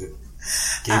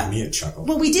me a chuckle.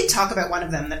 Well, we did talk about one of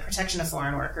them, the protection of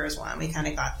foreign workers one. We kind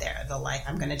of got there, the like,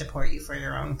 I'm going to deport you for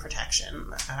your own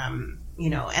protection, and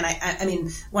I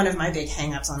mean, one of my big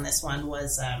hang-ups on this one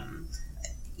was, the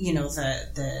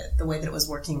way that it was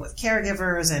working with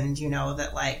caregivers, and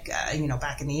that like,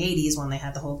 back in the 80s when they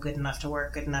had the whole good enough to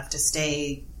work, good enough to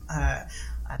stay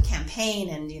campaign,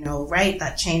 and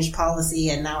that changed policy,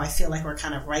 and now I feel like we're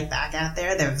kind of right back out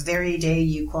there. The very day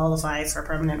you qualify for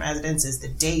permanent residence is the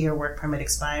day your work permit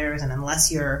expires, and unless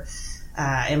your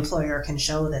employer can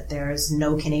show that there's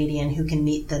no Canadian who can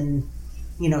meet the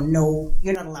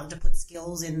you're not allowed to put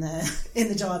skills in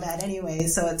the job ad anyway.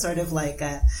 So it's sort of like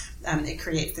it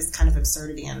creates this kind of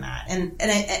absurdity in that. And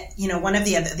one of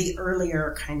the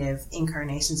earlier kind of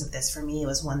incarnations of this for me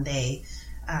was when they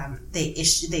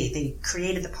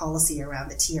created the policy around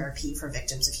the TRP for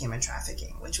victims of human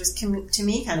trafficking, which was to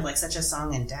me kind of like such a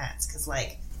song and dance, because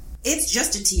like, it's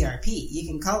just a TRP. You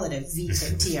can call it a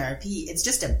VTIP TRP. It's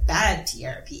just a bad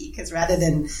TRP, because rather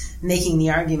than making the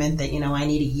argument that, I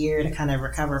need a year to kind of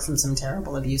recover from some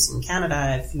terrible abuse in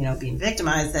Canada, being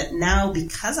victimized, that now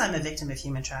because I'm a victim of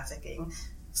human trafficking,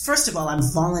 first of all, I'm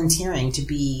volunteering to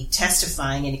be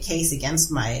testifying in a case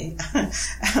against my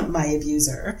my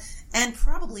abuser. And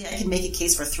probably I can make a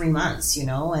case for 3 months,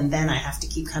 and then I have to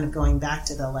keep kind of going back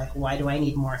to the, like, why do I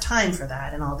need more time for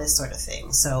that and all this sort of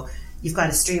thing. So you've got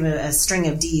a string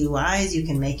of DUIs. You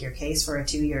can make your case for a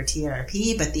 2-year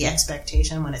TRP, but the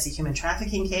expectation when it's a human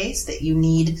trafficking case that you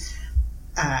need,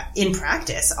 in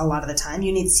practice, a lot of the time,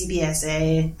 you need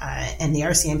CBSA and the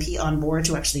RCMP on board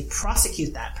to actually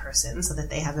prosecute that person so that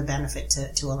they have a benefit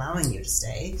to allowing you to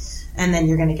stay. And then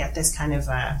you're going to get this kind of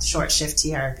short shift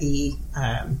TRP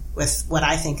with what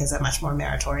I think is a much more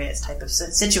meritorious type of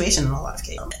situation in a lot of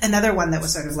cases. Another one that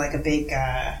was sort of like a big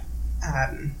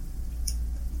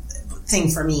thing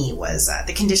for me was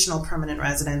the conditional permanent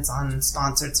residence on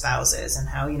sponsored spouses, and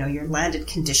how, you're landed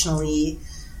conditionally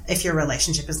if your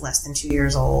relationship is less than 2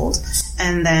 years old,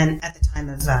 and then at the time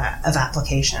of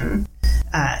application,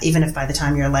 even if by the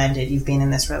time you're landed you've been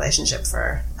in this relationship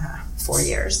for 4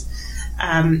 years.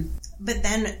 But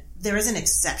then there is an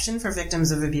exception for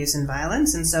victims of abuse and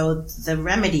violence, and so the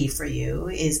remedy for you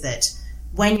is that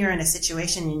when you're in a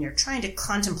situation and you're trying to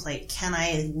contemplate, can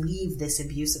I leave this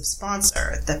abusive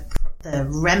sponsor, the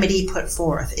remedy put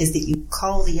forth is that you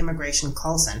call the immigration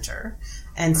call center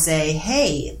and say,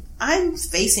 hey, I'm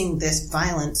facing this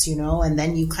violence, and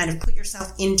then you kind of put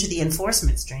yourself into the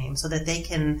enforcement stream so that they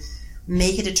can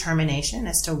make a determination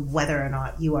as to whether or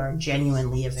not you are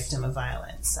genuinely a victim of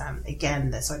violence. Again,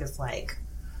 the sort of like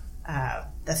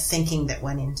the thinking that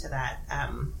went into that,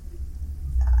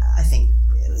 I think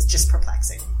it was just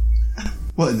perplexing.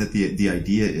 Well, and that the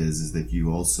idea is that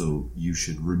you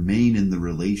should remain in the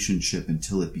relationship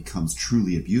until it becomes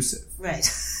truly abusive. Right.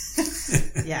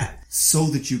 Yeah. So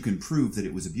that you can prove that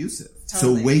it was abusive.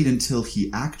 Totally. So wait until he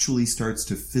actually starts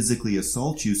to physically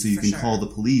assault you so you can call the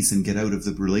police and get out of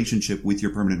the relationship with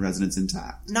your permanent residence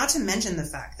intact. Not to mention the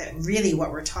fact that really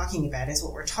what we're talking about is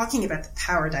the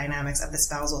power dynamics of the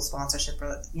spousal sponsorship,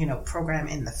 program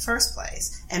in the first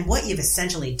place. And what you've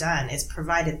essentially done is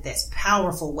provided this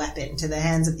powerful weapon to the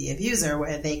hands of the abuser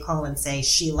where they call and say,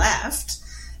 she left.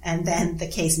 And then the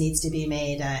case needs to be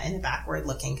made in a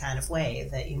backward-looking kind of way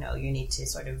that, you need to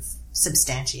sort of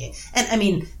substantiate. And, I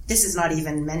mean, this is not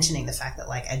even mentioning the fact that,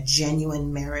 like, a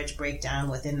genuine marriage breakdown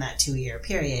within that 2-year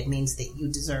period means that you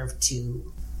deserve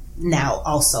to now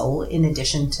also, in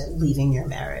addition to leaving your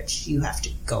marriage, you have to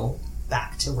go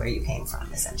back to where you came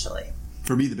from, essentially.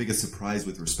 For me, the biggest surprise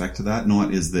with respect to that,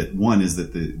 is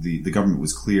that the government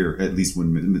was clear, at least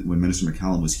when Minister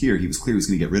McCallum was here, he was clear he was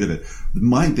going to get rid of it.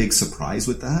 My big surprise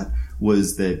with that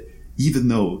was that even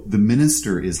though the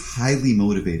minister is highly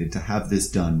motivated to have this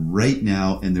done right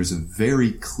now, and there's a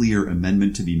very clear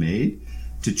amendment to be made,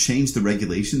 to change the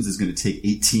regulations is going to take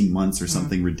 18 months or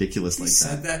something ridiculous like that. He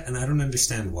said that, and I don't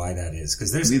understand why that is,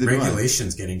 because there's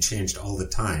regulations getting changed all the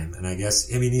time. And I guess,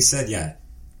 he said,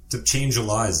 to change a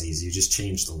law is easy. You just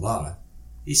change the law.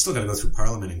 You still got to go through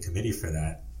Parliament and committee for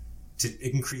that. To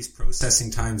increase processing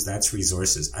times, that's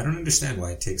resources. I don't understand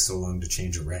why it takes so long to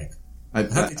change a reg. I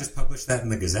thought they just published that in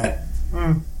the Gazette.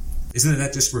 Isn't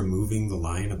that just removing the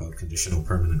line about conditional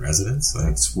permanent residence?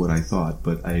 That's what I thought,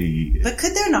 but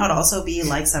could there not also be,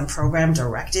 like, some program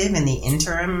directive in the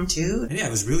interim, too? And it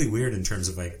was really weird in terms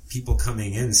of, like, people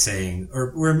coming in saying,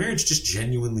 or where a marriage just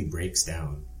genuinely breaks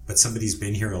down, but somebody's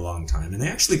been here a long time, and they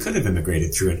actually could have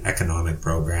immigrated through an economic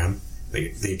program, but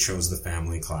they chose the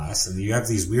family class, and you have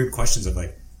these weird questions of,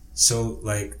 like,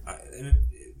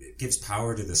 it gives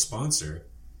power to the sponsor.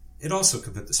 It also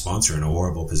could put the sponsor in a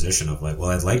horrible position of, like, well,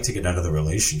 I'd like to get out of the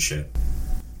relationship.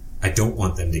 I don't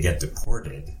want them to get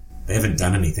deported. They haven't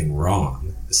done anything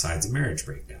wrong besides a marriage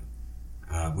breakdown,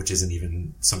 which isn't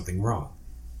even something wrong.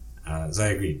 So I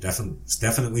agree. It's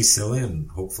definitely silly, and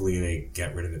hopefully they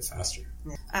get rid of it faster.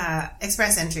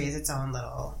 Express entry is its own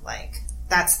little, like,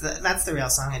 that's the real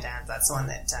song and dance. That's the one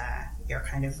that you're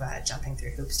kind of jumping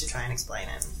through hoops to try and explain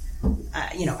it.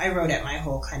 I wrote out my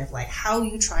whole kind of, like, how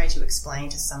you try to explain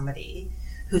to somebody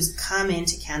who's come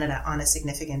into Canada on a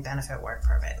significant benefit work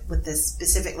permit with this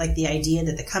specific, like, the idea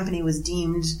that the company was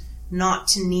deemed not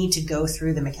to need to go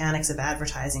through the mechanics of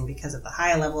advertising because of the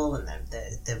high level and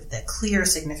the clear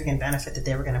significant benefit that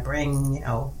they were going to bring,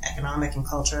 economic and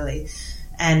culturally.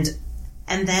 And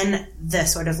then the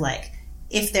sort of, like,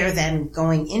 if they're then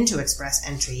going into express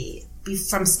entry,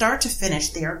 from start to finish,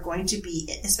 they are going to be,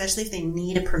 especially if they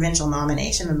need a provincial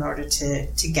nomination in order to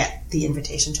get the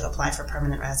invitation to apply for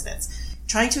permanent residence,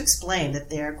 trying to explain that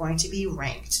they are going to be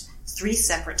ranked 3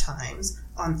 separate times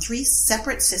on 3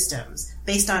 separate systems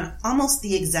based on almost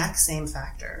the exact same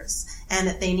factors, and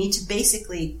that they need to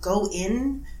basically go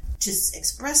in to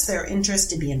express their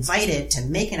interest, to be invited, to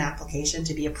make an application,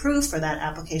 to be approved for that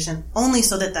application, only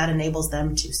so that enables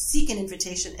them to seek an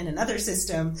invitation in another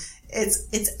system.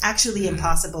 It's actually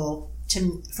impossible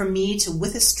for me to,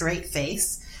 with a straight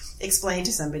face, explain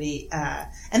to somebody,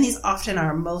 and these often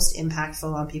are most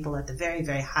impactful on people at the very,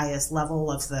 very highest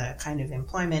level of the kind of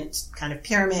employment kind of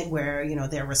pyramid, where,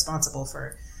 they're responsible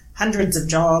for hundreds of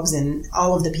jobs, and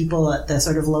all of the people at the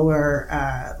sort of lower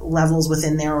levels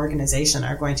within their organization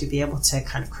are going to be able to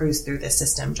kind of cruise through this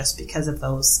system just because of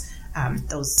those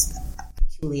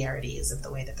peculiarities of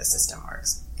the way that the system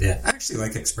works. Yeah, I actually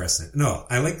like express entry. No,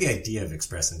 I like the idea of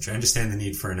express entry. I understand the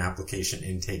need for an application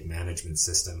intake management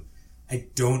system. I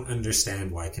don't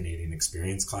understand why Canadian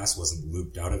Experience Class wasn't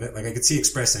looped out of it. Like, I could see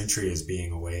express entry as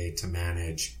being a way to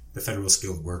manage the Federal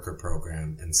Skilled Worker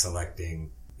Program and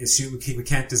selecting. We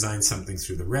can't design something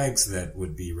through the regs that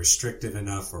would be restrictive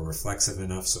enough or reflexive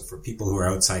enough. So for people who are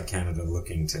outside Canada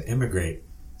looking to immigrate,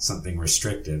 something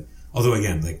restrictive. Although,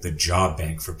 again, like the job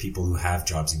bank for people who have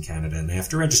jobs in Canada, and they have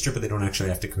to register, but they don't actually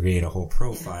have to create a whole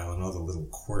profile and all the little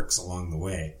quirks along the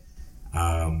way.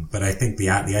 But I think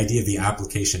the idea of the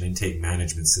application intake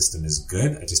management system is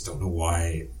good. I just don't know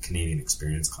why Canadian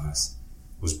Experience Class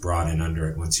was brought in under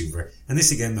it once you've... And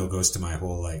this, again, though, goes to my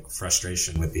whole, like,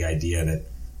 frustration with the idea that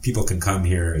people can come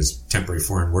here as temporary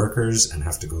foreign workers and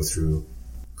have to go through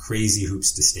crazy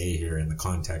hoops to stay here, in the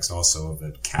context also of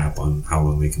a cap on how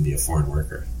long they can be a foreign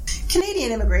worker.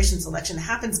 Canadian immigration selection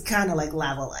happens kind of like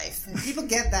lava life. People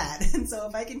get that. And so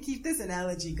if I can keep this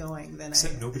analogy going, then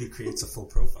Except nobody creates a full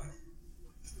profile.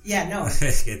 Yeah, no.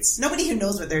 Nobody who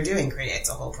knows what they're doing creates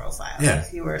a whole profile. Yeah.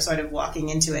 If you were sort of walking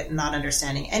into it and not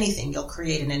understanding anything, you'll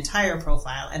create an entire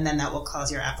profile, and then that will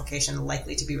cause your application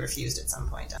likely to be refused at some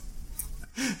point.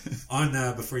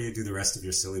 Before you do the rest of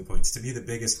your silly points, to me the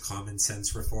biggest common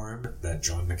sense reform that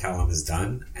John McCallum has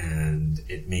done, and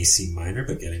it may seem minor,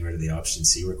 but getting rid of the option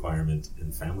C requirement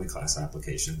in family class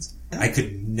applications. I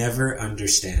could never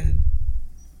understand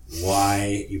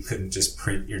why you couldn't just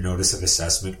print your notice of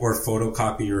assessment or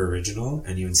photocopy your original,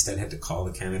 and you instead had to call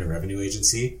the Canada Revenue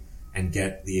Agency and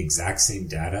get the exact same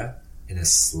data in a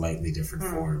slightly different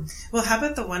form. Well, how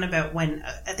about the one about when,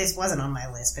 this wasn't on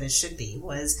my list, but it should be,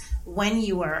 was when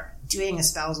you are doing a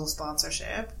spousal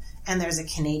sponsorship and there's a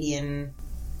Canadian,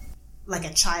 like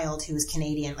a child who is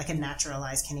Canadian, like a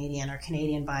naturalized Canadian or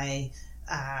Canadian by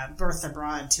birth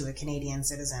abroad to a Canadian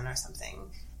citizen or something.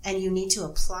 And you need to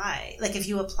apply, like if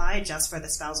you apply just for the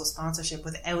spousal sponsorship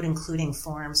without including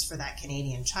forms for that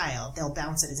Canadian child, they'll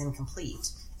bounce it as incomplete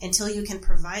until you can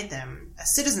provide them a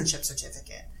citizenship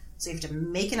certificate. So you have to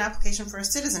make an application for a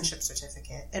citizenship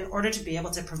certificate in order to be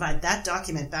able to provide that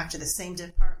document back to the same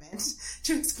department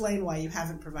to explain why you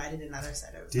haven't provided another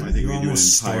set of... Didn't you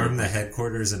almost storm the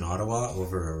headquarters in Ottawa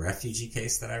over a refugee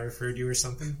case that I referred you or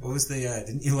something? What was the...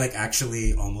 didn't you like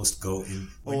actually almost go in...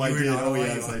 I did.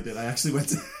 I did. I actually went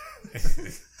to...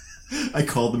 I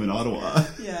called them in Ottawa.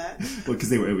 Yeah. Well,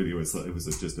 because it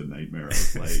was just a nightmare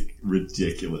of like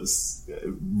ridiculous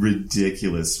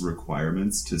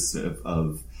requirements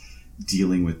of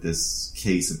dealing with this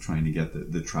case of trying to get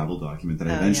the travel document that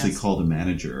I eventually called a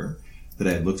manager that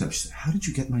I had looked up. She said, "How did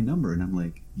you get my number?" And I'm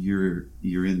like, "You're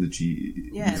in the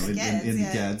the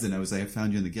GEDS." And I was like, "I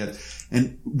found you in the GEDS."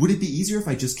 And would it be easier if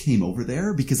I just came over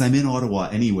there because I'm in Ottawa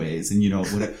anyways? And no,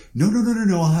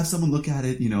 I'll have someone look at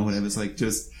it. And I was like,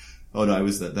 just. Oh no,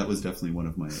 that was definitely one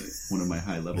of my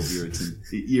high level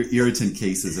irritant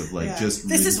cases of like just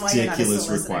ridiculous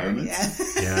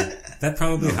requirements. Yeah, that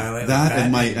probably highlighted that.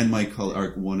 And my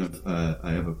colleague, one of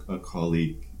I have a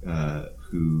colleague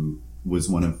who was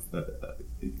one of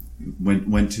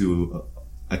went to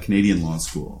a Canadian law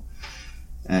school,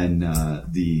 and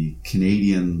the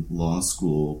Canadian law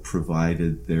school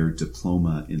provided their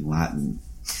diploma in Latin.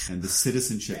 And the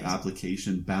citizenship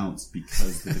application bounced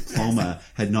because the diploma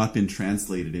had not been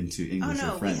translated into English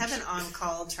or French. We have an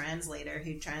on-call translator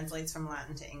who translates from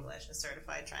Latin to English, a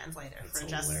certified translator.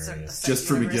 Just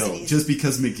for McGill. Just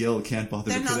because McGill can't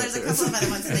bother to put there's a couple of other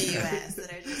ones in the U.S.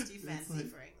 that are just too fancy for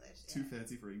English. Yeah. Too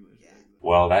fancy for English. Yeah.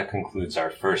 Well, that concludes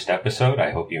our first episode. I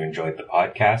hope you enjoyed the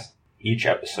podcast. Each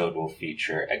episode will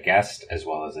feature a guest as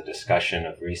well as a discussion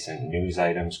of recent news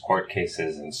items, court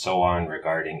cases, and so on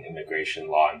regarding immigration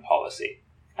law and policy.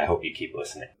 I hope you keep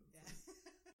listening.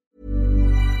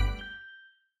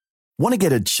 Want to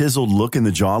get a chiseled look in the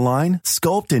jawline?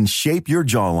 Sculpt and shape your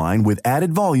jawline with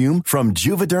added volume from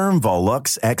Juvederm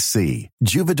Volux XC.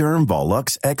 Juvederm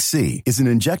Volux XC is an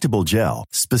injectable gel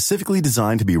specifically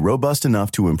designed to be robust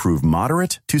enough to improve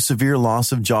moderate to severe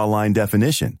loss of jawline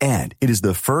definition. And it is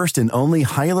the first and only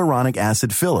hyaluronic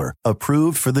acid filler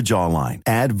approved for the jawline.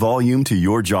 Add volume to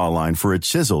your jawline for a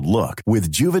chiseled look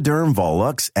with Juvederm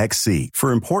Volux XC.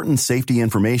 For important safety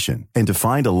information and to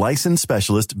find a licensed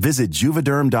specialist, visit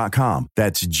Juvederm.com.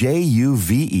 That's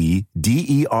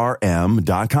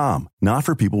Juvederm.com. Not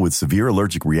for people with severe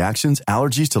allergic reactions,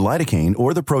 allergies to lidocaine,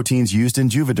 or the proteins used in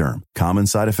Juvederm. Common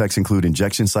side effects include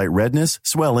injection site redness,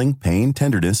 swelling, pain,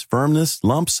 tenderness, firmness,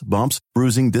 lumps, bumps,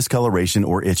 bruising, discoloration,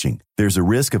 or itching. There's a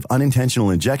risk of unintentional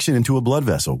injection into a blood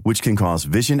vessel, which can cause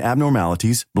vision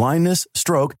abnormalities, blindness,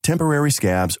 stroke, temporary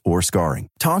scabs, or scarring.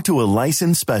 Talk to a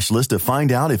licensed specialist to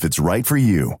find out if it's right for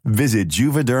you. Visit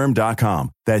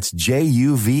Juvederm.com. That's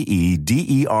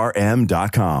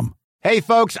Juvederm.com. Hey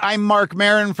folks, I'm Mark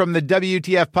Maron from the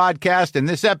WTF Podcast, and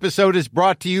this episode is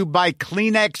brought to you by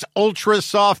Kleenex Ultra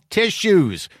Soft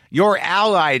Tissues, your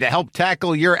ally to help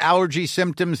tackle your allergy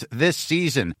symptoms this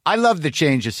season. I love the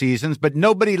change of seasons, but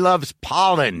nobody loves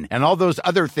pollen and all those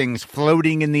other things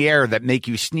floating in the air that make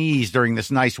you sneeze during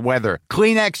this nice weather.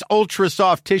 Kleenex Ultra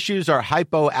Soft Tissues are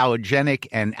hypoallergenic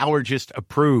and allergist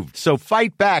approved, so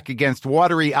fight back against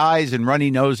watery eyes and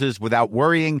runny noses without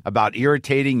worrying about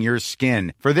irritating your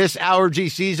skin. For this allergy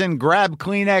season, grab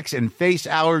Kleenex and face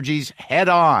allergies head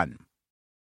on.